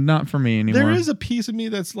Not for me anymore. There is a piece of me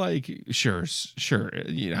that's like, sure,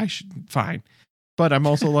 yeah, I should, fine. But I'm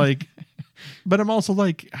also like,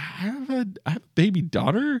 I have a baby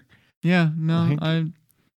daughter. Yeah, no, Like, I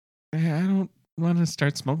don't want to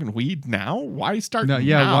start smoking weed now. Why start? no,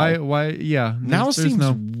 yeah, now? why? Yeah, Now there's seems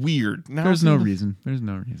no, weird. Now there's no seems- reason. There's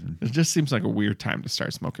no reason. It just seems like a weird time to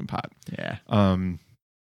start smoking pot. Yeah.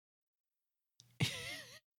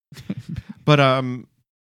 But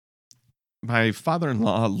my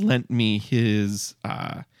father-in-law lent me his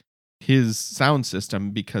sound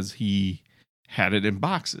system because he had it in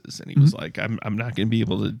boxes, and he was like, I'm not going to be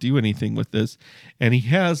able to do anything with this. And he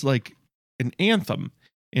has like an Anthem,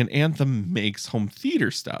 and Anthem makes home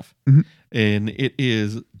theater stuff, Mhm. and it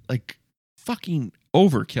is like fucking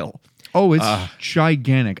overkill. Oh, it's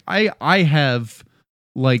gigantic. I have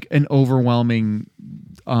like an overwhelming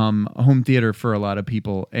home theater for a lot of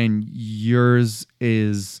people, and yours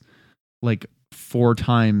is like 4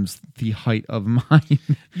 times the height of mine.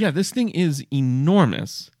 Yeah, this thing is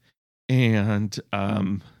enormous, and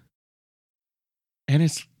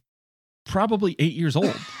it's probably 8 years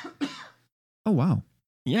old. Oh, wow.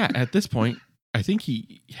 Yeah, at this point, I think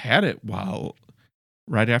he had it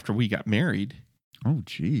right after we got married. Oh,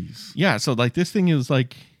 jeez. Yeah, so like this thing is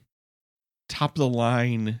like top of the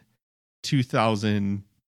line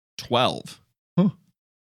 2012. Huh.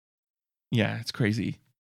 Yeah, it's crazy.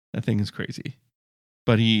 That thing is crazy.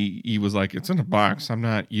 But he was like, it's in a box. I'm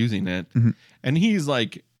not using it. Mhm. And he's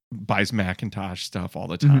like buys Macintosh stuff all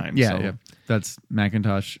the time. Yeah, so. yeah. That's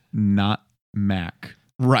Macintosh, not Mac,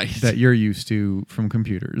 Right. that you're used to from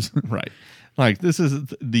computers. Right. Like this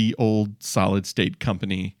is the old solid state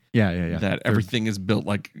company Yeah. that everything is built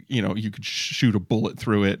like, you know, you could shoot a bullet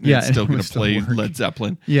through it and Yeah, it's still it going would to still play work. Led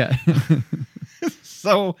Zeppelin. Yeah.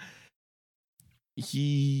 So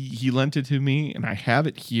he lent it to me and I have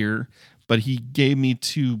it here, but he gave me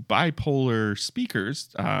 2 bipolar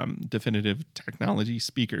speakers, Definitive Technology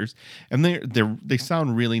speakers, and they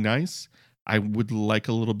sound really nice. I would like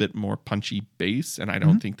a little bit more punchy bass, and I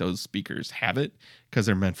don't think those speakers have it because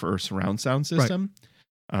they're meant for a surround sound system.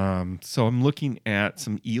 So I'm looking at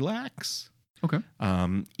some ELACs. Okay.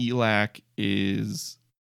 ELAC is,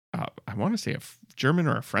 I want to say a German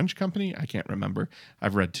or a French company. I can't remember.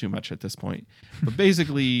 I've read too much at this point. But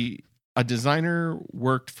basically, a designer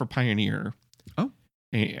worked for Pioneer. Oh.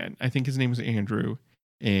 And I think his name was Andrew.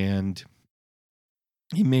 And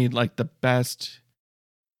he made like the best.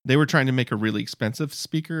 They were trying to make a really expensive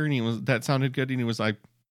speaker, and that sounded good. And he was like,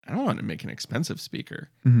 I don't want to make an expensive speaker.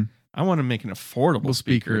 Mhm. I want to make an affordable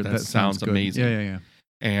speaker that sounds good. amazing. Yeah.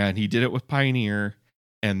 And he did it with Pioneer.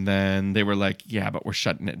 And then they were like, yeah, but we're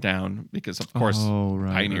shutting it down because, of course,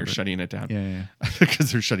 Pioneer's shutting it down. Yeah.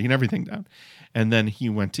 Because they're shutting everything down. And then he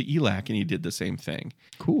went to ELAC and he did the same thing.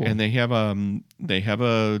 Cool. And they have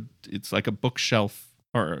it's like a bookshelf,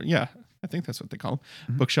 or I think that's what they call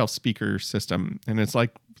them, bookshelf speaker system. And it's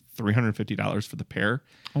like $350 for the pair.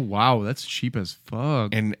 Oh, wow. That's cheap as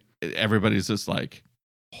fuck. And everybody's just like,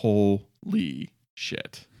 holy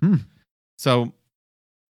shit. So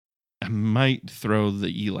I might throw the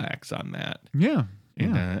ELACs on that. Yeah.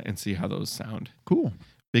 And see how those sound. Cool.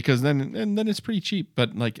 Because then it's pretty cheap.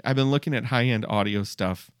 But like I've been looking at high-end audio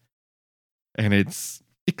stuff and it's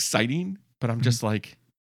exciting, but I'm just like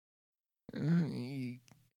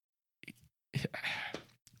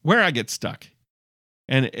where I get stuck.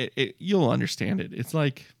 And you'll understand it. It's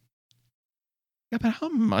like, yeah, but how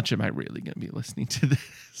much am I really going to be listening to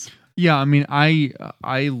this? Yeah, I mean, I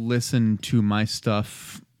listen to my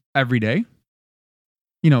stuff every day,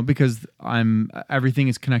 because everything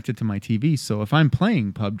is connected to my TV. So if I'm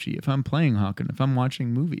playing PUBG, if I'm playing Hawken, if I'm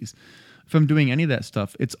watching movies, if I'm doing any of that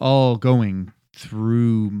stuff, it's all going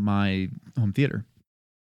through my home theater.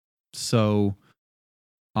 So,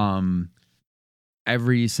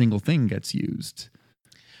 every single thing gets used.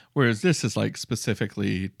 Whereas this is like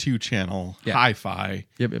specifically 2-channel hi-fi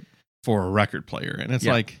for a record player. And it's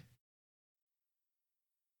like,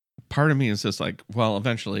 part of me is just like, well,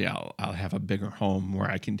 eventually I'll have a bigger home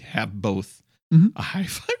where I can have both a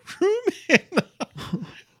hi-fi room and a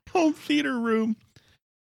home theater room.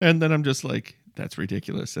 And then I'm just like, that's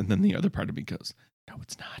ridiculous. And then the other part of me goes, no,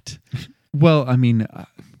 it's not. Well, I mean,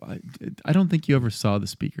 I don't think you ever saw the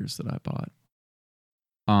speakers that I bought.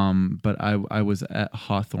 But I was at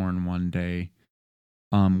Hawthorne one day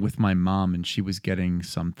with my mom, and she was getting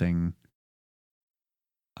something.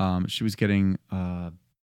 She was getting what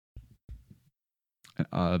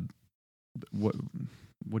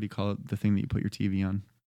do you call it? The thing that you put your TV on?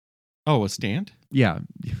 Oh, a stand? Yeah.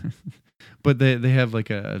 But they have like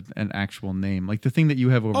an actual name, like the thing that you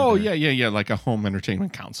have over there. Yeah, like a home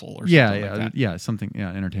entertainment console or something like that. Yeah, something,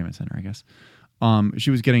 entertainment center, I guess. She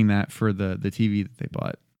was getting that for the TV that they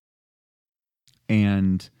bought.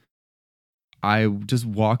 And I just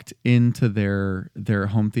walked into their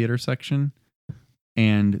home theater section,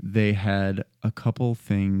 and they had a couple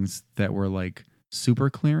things that were like super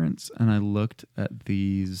clearance, and I looked at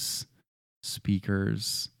these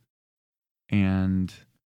speakers, and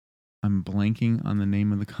I'm blanking on the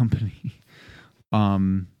name of the company.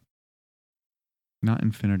 Not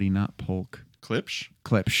Infinity, not Polk.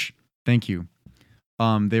 Klipsch. Thank you.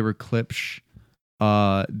 They were Klipsch.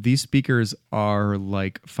 These speakers are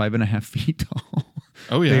like 5.5 feet tall.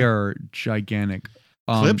 Oh yeah, they are gigantic.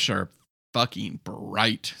 Klipsch are fucking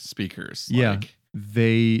bright speakers. Yeah,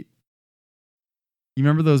 you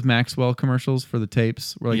remember those Maxwell commercials for the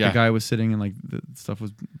tapes where the guy was sitting and like the stuff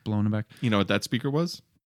was blown back? You know what that speaker was?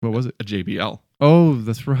 What was it? A JBL. Oh,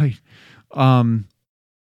 that's right. I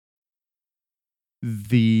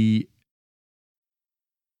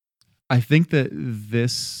think that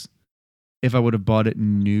this, if I would have bought it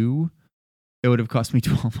new, it would have cost me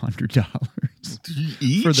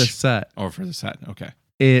 $1,200 for the set. Oh, for the set. Okay.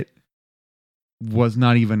 It was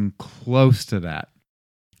not even close to that.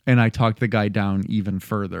 And I talked the guy down even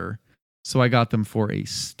further. So I got them for a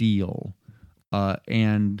steal.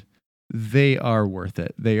 And they are worth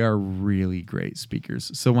it. They are really great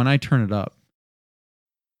speakers. So when I turn it up,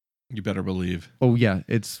 you better believe. Oh, yeah.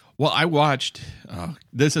 Well, I watched,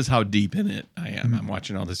 this is how deep in it I am. I'm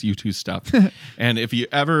watching all this YouTube stuff. And if you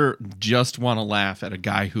ever just want to laugh at a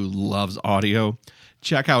guy who loves audio,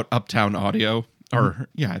 check out Uptown Audio. Or,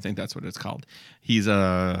 I think that's what it's called. He's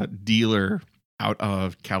a dealer out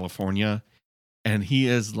of California. And he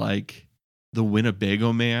is like the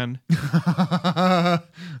Winnebago man.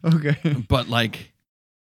 Okay. But like,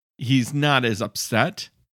 he's not as upset.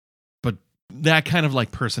 That kind of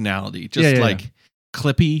like personality, just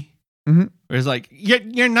clippy. Mm-hmm. Where it's like,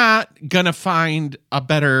 you're not gonna find a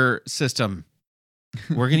better system.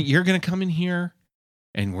 You're gonna come in here,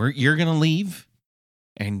 and you're gonna leave,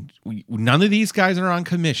 and none of these guys are on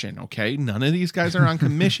commission. Okay, none of these guys are on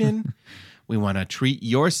commission. We want to treat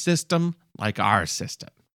your system like our system.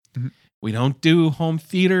 Mm-hmm. We don't do home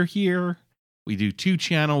theater here. We do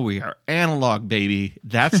 2-channel. We are analog, baby.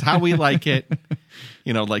 That's how we like it.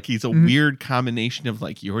 Like he's a weird combination of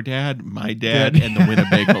like your dad, my dad, and the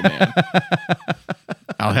Winnebago man.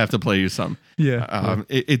 I'll have to play you some. Yeah.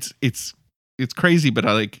 It's crazy, but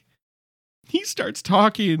he starts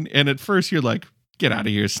talking, and at first you're like, get out of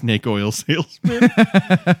here, snake oil salesman.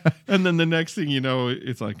 And then the next thing you know,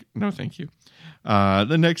 it's like, no, thank you.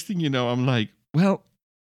 The next thing you know, I'm like, well,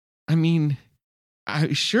 I mean,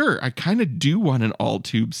 I kind of do want an all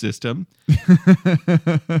tube system.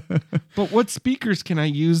 But what speakers can I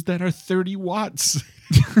use that are 30 watts?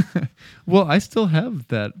 Well, I still have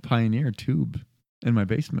that Pioneer tube in my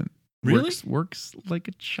basement. Really? Works like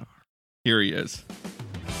a charm. Here he is.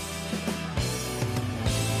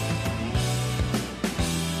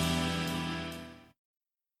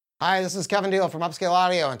 Hi, this is Kevin Deal from Upscale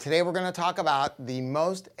Audio, and today we're going to talk about the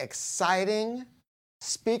most exciting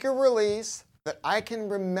speaker release that I can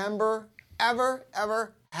remember ever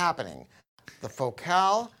happening. The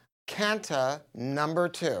Focal Canta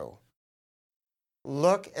 #2.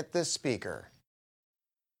 Look at this speaker.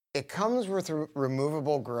 It comes with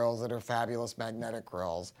removable grills that are fabulous magnetic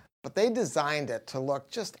grills, but they designed it to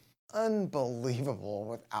look just unbelievable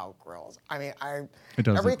without grills. I mean,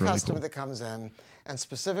 every customer that comes in, and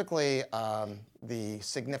specifically the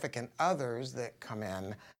significant others that come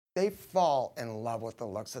in, they fall in love with the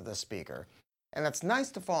looks of the speaker. And it's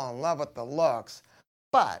nice to fall in love with the looks,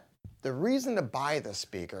 but the reason to buy this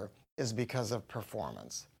speaker is because of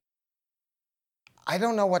performance. I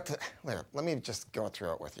don't know what to... Let me just go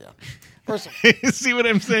through it with you. First, see what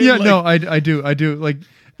I'm saying? Yeah, no, I do. Like,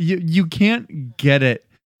 you can't get it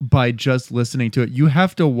by just listening to it. You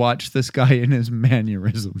have to watch this guy in his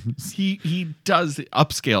mannerisms. He does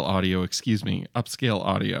upscale audio,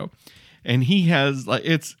 and he has like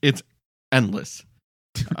it's endless.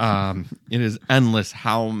 It is endless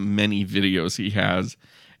how many videos he has,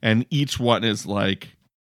 and each one is like,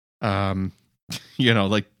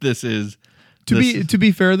 like this is. To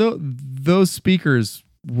be fair though, those speakers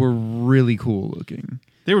were really cool looking.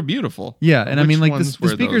 They were beautiful. Yeah, and I mean, like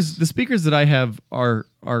the speakers that I have are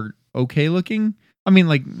okay looking. I mean,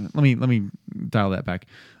 like let me dial that back.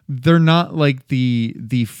 They're not like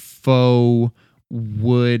the faux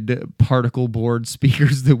wood particle board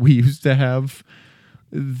speakers that we used to have.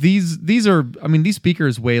 These are, I mean, these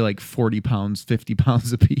speakers weigh like 40 pounds, 50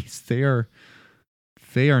 pounds a piece. They are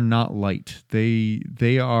not light.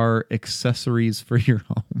 They are accessories for your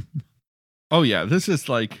home. Oh yeah, this is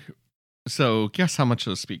like. So guess how much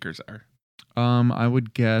those speakers are? I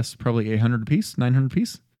would guess probably 800 a piece, 900 a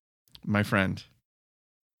piece. My friend,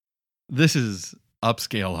 this is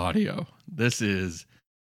upscale audio. This is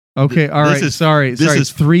okay. All right. Sorry. This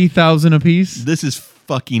is 3,000 a piece. This is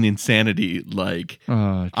fucking insanity. Like,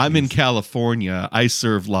 I'm in California. I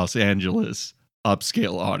serve Los Angeles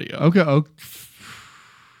upscale audio. Okay.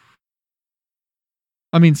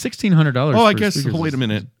 I mean, $1,600. Oh, I guess. Wait a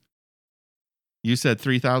minute. You said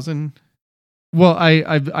 3,000. Well,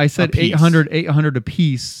 I said 800 a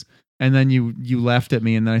piece, and then you laughed at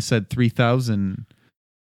me, and then I said 3,000.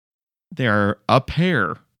 A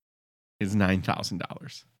pair is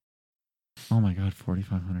 $9,000. Oh my God,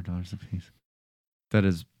 $4,500 a piece.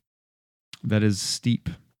 That is steep.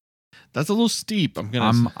 That's a little steep.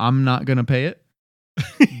 I'm not gonna pay it,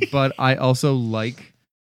 but I also like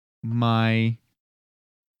my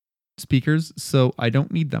speakers, so I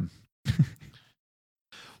don't need them.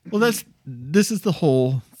 Well, this is the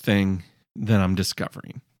whole thing that I'm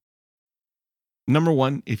discovering. Number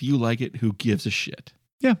one, if you like it, who gives a shit?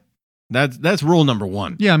 Yeah. That's rule number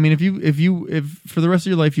one. Yeah, I mean, if for the rest of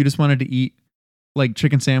your life you just wanted to eat like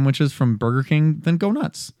chicken sandwiches from Burger King, then go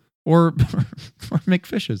nuts. Or make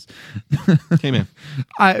fishes. Hey man.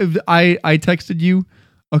 I texted you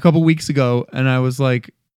a couple weeks ago and I was like,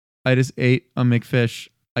 I just ate a McFish.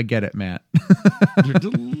 I get it, Matt. They're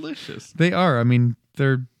delicious. They are. I mean,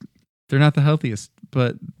 they're not the healthiest,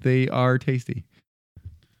 but they are tasty.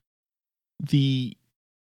 The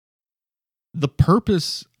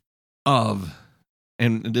purpose of,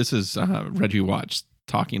 and this is Reggie Watts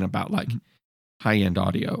talking about like high-end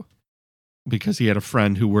audio, because he had a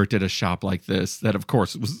friend who worked at a shop like this that of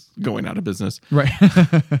course was going out of business. Right.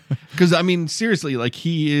 Because I mean, seriously, like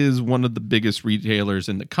he is one of the biggest retailers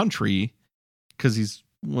in the country because he's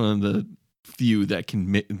one of the few that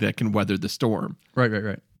can weather the storm.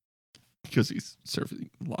 Right. Because he's serving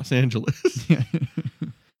Los Angeles.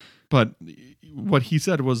 But what he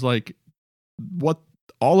said was like, what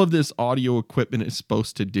all of this audio equipment is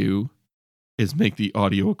supposed to do is make the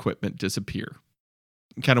audio equipment disappear.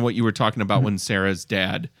 Kind of what you were talking about when Sarah's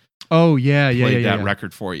dad played that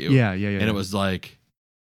record for you. Yeah. And it was like,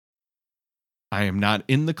 I am not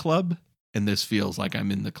in the club, and this feels like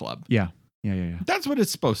I'm in the club. Yeah. That's what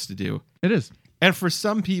it's supposed to do. It is. And for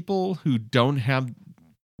some people who don't have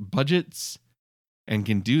budgets and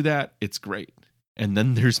can do that, it's great. And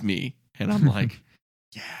then there's me, and I'm like,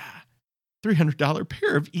 yeah, $300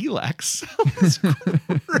 pair of ELACs sounds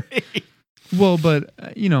great. Well, but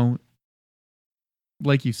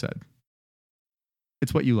like you said,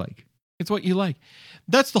 it's what you like. It's what you like.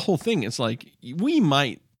 That's the whole thing. It's like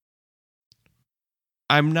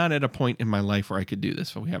I'm not at a point in my life where I could do this.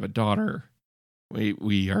 So we have a daughter.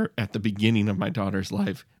 We are at the beginning of my daughter's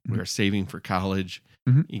life. We are saving for college.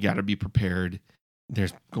 Mhm. You got to be prepared.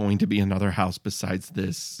 There's going to be another house besides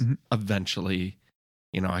this eventually.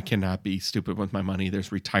 I cannot be stupid with my money.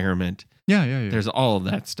 There's retirement. Yeah. There's all of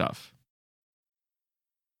that stuff.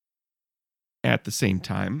 At the same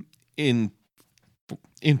time, in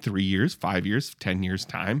 3 years, 5 years, 10 years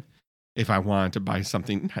time, if I wanted to buy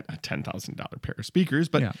something, not a $10,000 pair of speakers,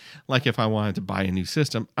 but like if I wanted to buy a new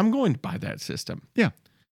system, I'm going to buy that system. Yeah.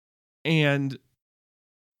 And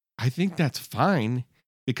I think that's fine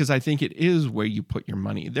because I think it is where you put your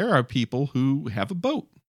money. There are people who have a boat.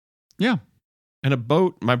 Yeah. And a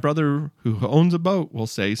boat, my brother who owns a boat will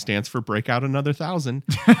say, stands for break out another 1,000.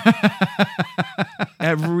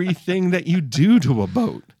 Everything that you do to a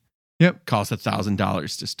boat costs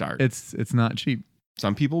 $1,000 to start. It's not cheap.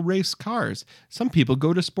 Some people race cars. Some people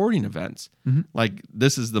go to sporting events. Mm-hmm. Like,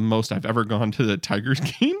 this is the most I've ever gone to the Tigers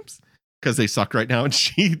games because they suck right now and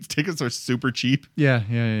tickets are super cheap.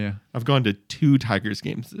 Yeah. I've gone to 2 Tigers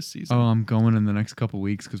games this season. Oh, I'm going in the next couple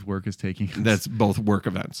weeks because work is taking us. That's both work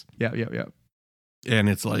events. Yeah. And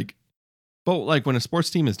it's like, but like when a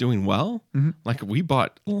sports team is doing well, like we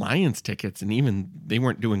bought Lions tickets and even they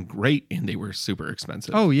weren't doing great and they were super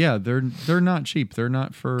expensive. Oh yeah, they're not cheap. They're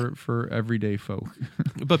not for everyday folk.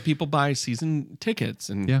 But people buy season tickets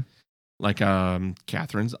and like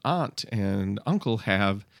Catherine's aunt and uncle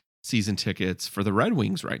have season tickets for the Red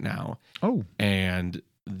Wings right now. Oh. And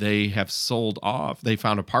they have sold off. They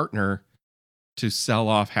found a partner to sell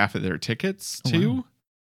off half of their tickets to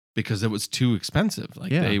because it was too expensive.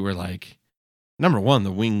 Like they were like, number one,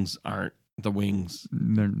 the Wings aren't the Wings.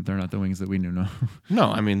 They're not the Wings that we knew. No.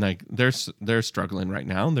 No, I mean like they're struggling right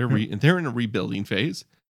now. They're in a rebuilding phase,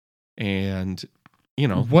 and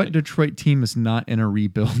what Detroit team is not in a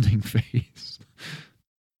rebuilding phase?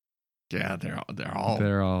 Yeah, they're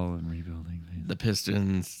all in rebuilding phase. The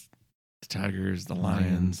Pistons, the Tigers, the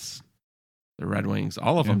Lions, the Red Wings,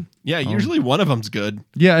 all of them. Yeah, usually one of them's good.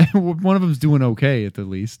 Yeah, one of them's doing okay at the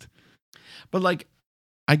least. But like,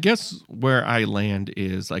 I guess where I land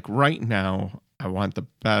is like right now, I want the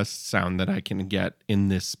best sound that I can get in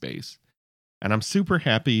this space. And I'm super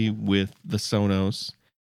happy with the Sonos,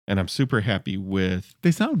 and I'm super happy with...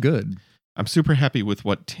 They sound good. I'm super happy with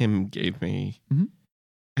what Tim gave me. Mm-hmm.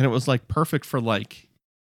 And it was like perfect for like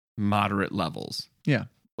moderate levels. Yeah.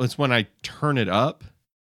 It's when I turn it up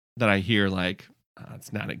that I hear like,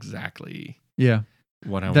 it's not exactly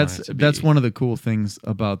what I want it to be. That's one of the cool things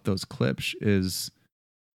about those clips is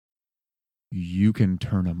you can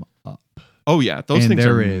turn them up. Oh yeah, those things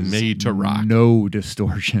are made to rock. No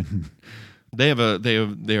distortion. They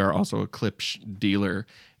are also a clip dealer,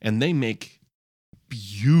 and they make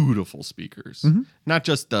beautiful speakers. Mm-hmm. Not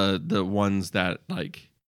just the ones that like.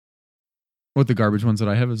 What, the garbage ones that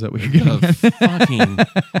I have? Is that what you're getting at? Fucking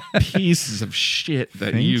pieces of shit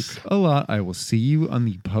that Thanks a lot. I will see you on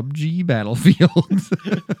the PUBG battlefield.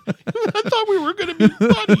 I thought we were going to be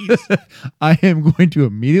buddies. I am going to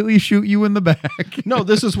immediately shoot you in the back. No,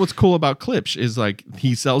 this is what's cool about Klipsch is like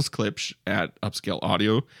he sells Klipsch at Upscale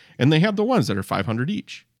Audio, and they have the ones that are $500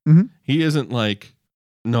 each. Mm-hmm. He isn't like,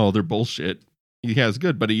 no, they're bullshit. He has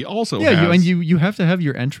good, but he also has... you have to have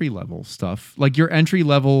your entry level stuff, like your entry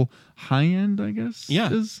level high end, I guess. Yeah,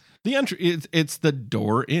 the entry it's the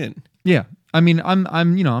door in. Yeah, I mean,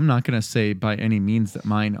 I'm not gonna say by any means that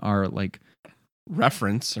mine are like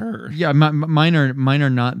reference or mine are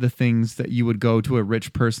not the things that you would go to a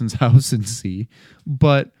rich person's house and see,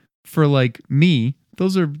 but for like me,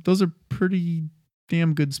 those are pretty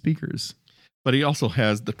damn good speakers. But he also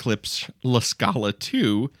has the Klipsch La Scala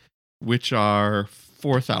 2. Which are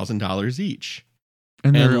 $4,000 each,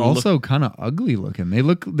 and they're also kind of ugly looking. They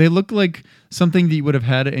look like something that you would have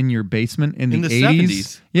had in your basement in the 80s.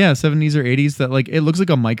 70s. Yeah, 70s or 80s. That like it looks like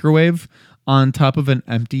a microwave on top of an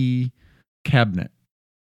empty cabinet.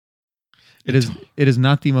 It is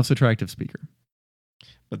not the most attractive speaker.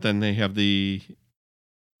 But then they have the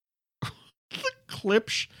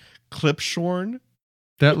Klipschorn.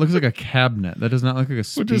 That looks like a cabinet. That does not look like a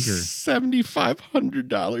speaker. Which is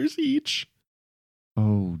 $7,500 each.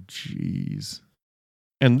 Oh, jeez.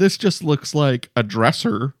 And this just looks like a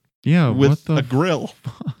dresser. Yeah, with a grill.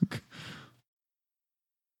 Fuck.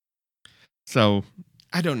 So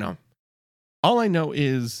I don't know. All I know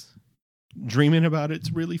is dreaming about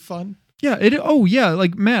it's really fun. Yeah.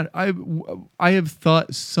 Like Matt, I have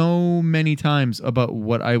thought so many times about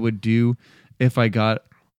what I would do if I got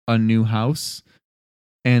a new house.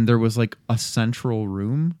 And there was like a central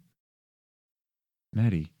room.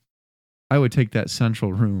 Maddie, I would take that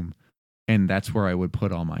central room and that's where I would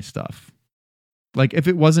put all my stuff. Like if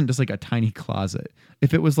it wasn't just like a tiny closet,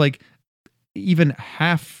 if it was like even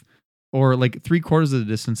half or like 3/4 of the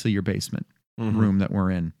distance of your basement room that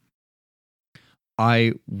we're in,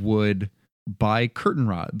 I would buy curtain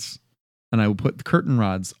rods and I would put the curtain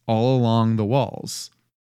rods all along the walls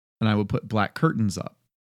and I would put black curtains up.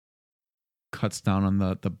 Cuts down on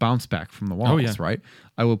the bounce back from the walls, right?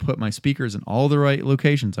 I would put my speakers in all the right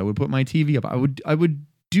locations. I would put my TV up. I would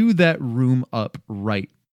do that room up right.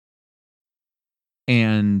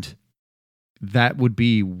 And that would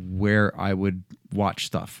be where I would watch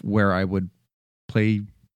stuff, where I would play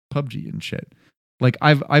PUBG and shit. Like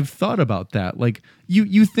I've thought about that. Like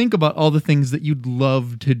you think about all the things that you'd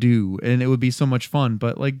love to do and it would be so much fun,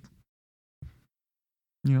 but like,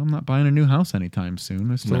 you know, I'm not buying a new house anytime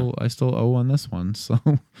soon. I still owe on this one. So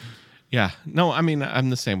yeah. No, I mean,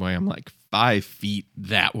 I'm the same way. I'm like 5 feet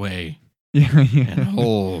that way. Yeah. And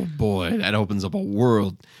oh boy, that opens up a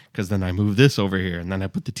world because then I move this over here and then I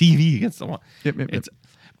put the TV against the wall. Yep. It's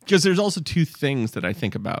because there's also 2 things that I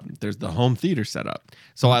think about. There's the home theater setup.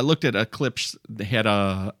 So I looked at a clip. They had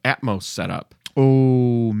a Atmos setup.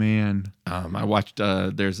 Oh man. I watched.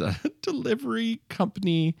 There's a delivery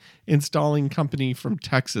company, installing company from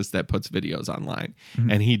Texas that puts videos online,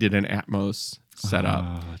 and he did an Atmos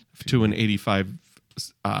setup to an 85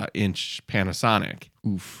 inch Panasonic.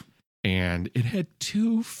 Oof. And it had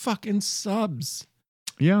 2 fucking subs.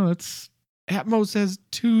 Yeah, that's Atmos has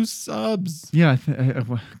 2 subs. yeah.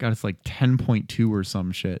 God, it's like 10.2 or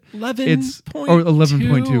some shit.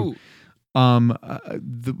 11.2.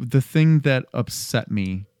 The thing that upset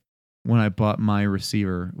me when I bought my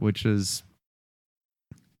receiver, which is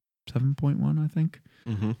 7.1, I think.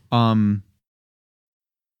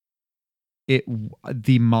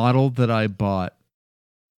 The model that I bought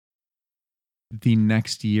the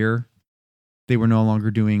next year, they were no longer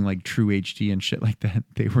doing like true HD and shit like that.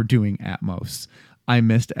 They were doing Atmos. I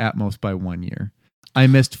missed Atmos by 1 year. I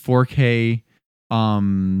missed 4K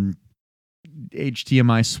HDMI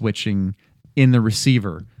switching in the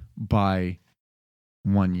receiver by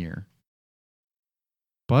 1 year.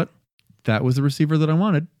 But that was the receiver that I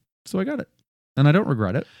wanted, so I got it. And I don't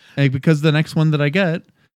regret it. Because the next one that I get,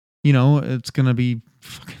 you know, it's going to be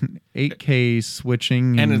fucking 8K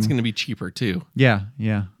switching. And it's going to be cheaper too. Yeah.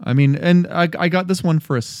 I mean, and I got this one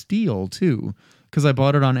for a steal too, because I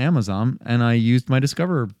bought it on Amazon and I used my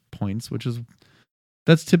Discover points,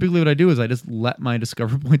 that's typically what I do is I just let my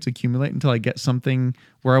Discover points accumulate until I get something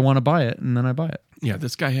where I want to buy it, and then I buy it. Yeah,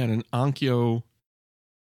 this guy had an Onkyo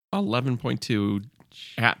 11.2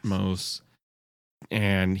 Atmos,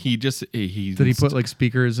 and he did he put like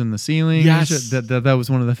speakers in the ceiling? Yes, that was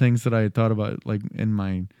one of the things that I had thought about, like in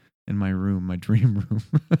my room, my dream room.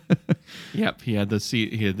 Yep, he had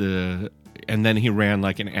and then he ran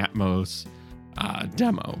like an Atmos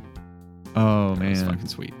demo. Oh that man, was fucking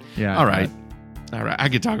sweet. Yeah. All right. I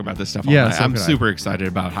could talk about this stuff all night. I'm super excited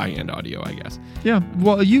about high-end audio, I guess. Yeah,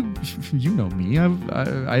 well, you know me.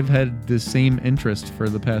 I've had the same interest for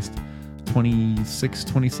the past 26,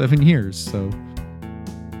 27 years, so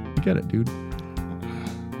you get it, dude.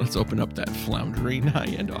 Let's open up that floundering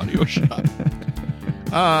high-end audio shop.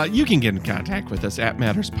 You can get in contact with us at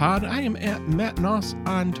MattersPod. I am at Matt Noss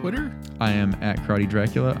on Twitter. I am at Crowdy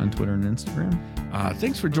Dracula on Twitter and Instagram.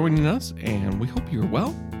 Thanks for joining us, and we hope you're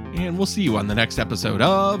well. And we'll see you on the next episode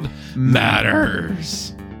of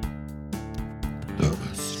Matters. The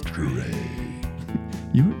Stray.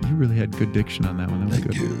 You really had good diction on that one. That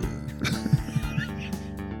was good.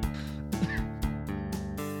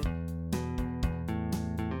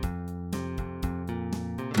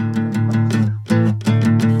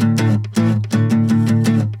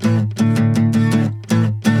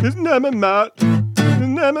 His name is Matt. His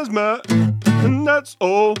name is Matt. And that's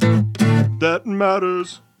all that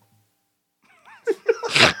matters.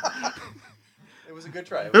 It was a good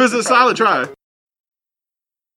try. It was a solid try.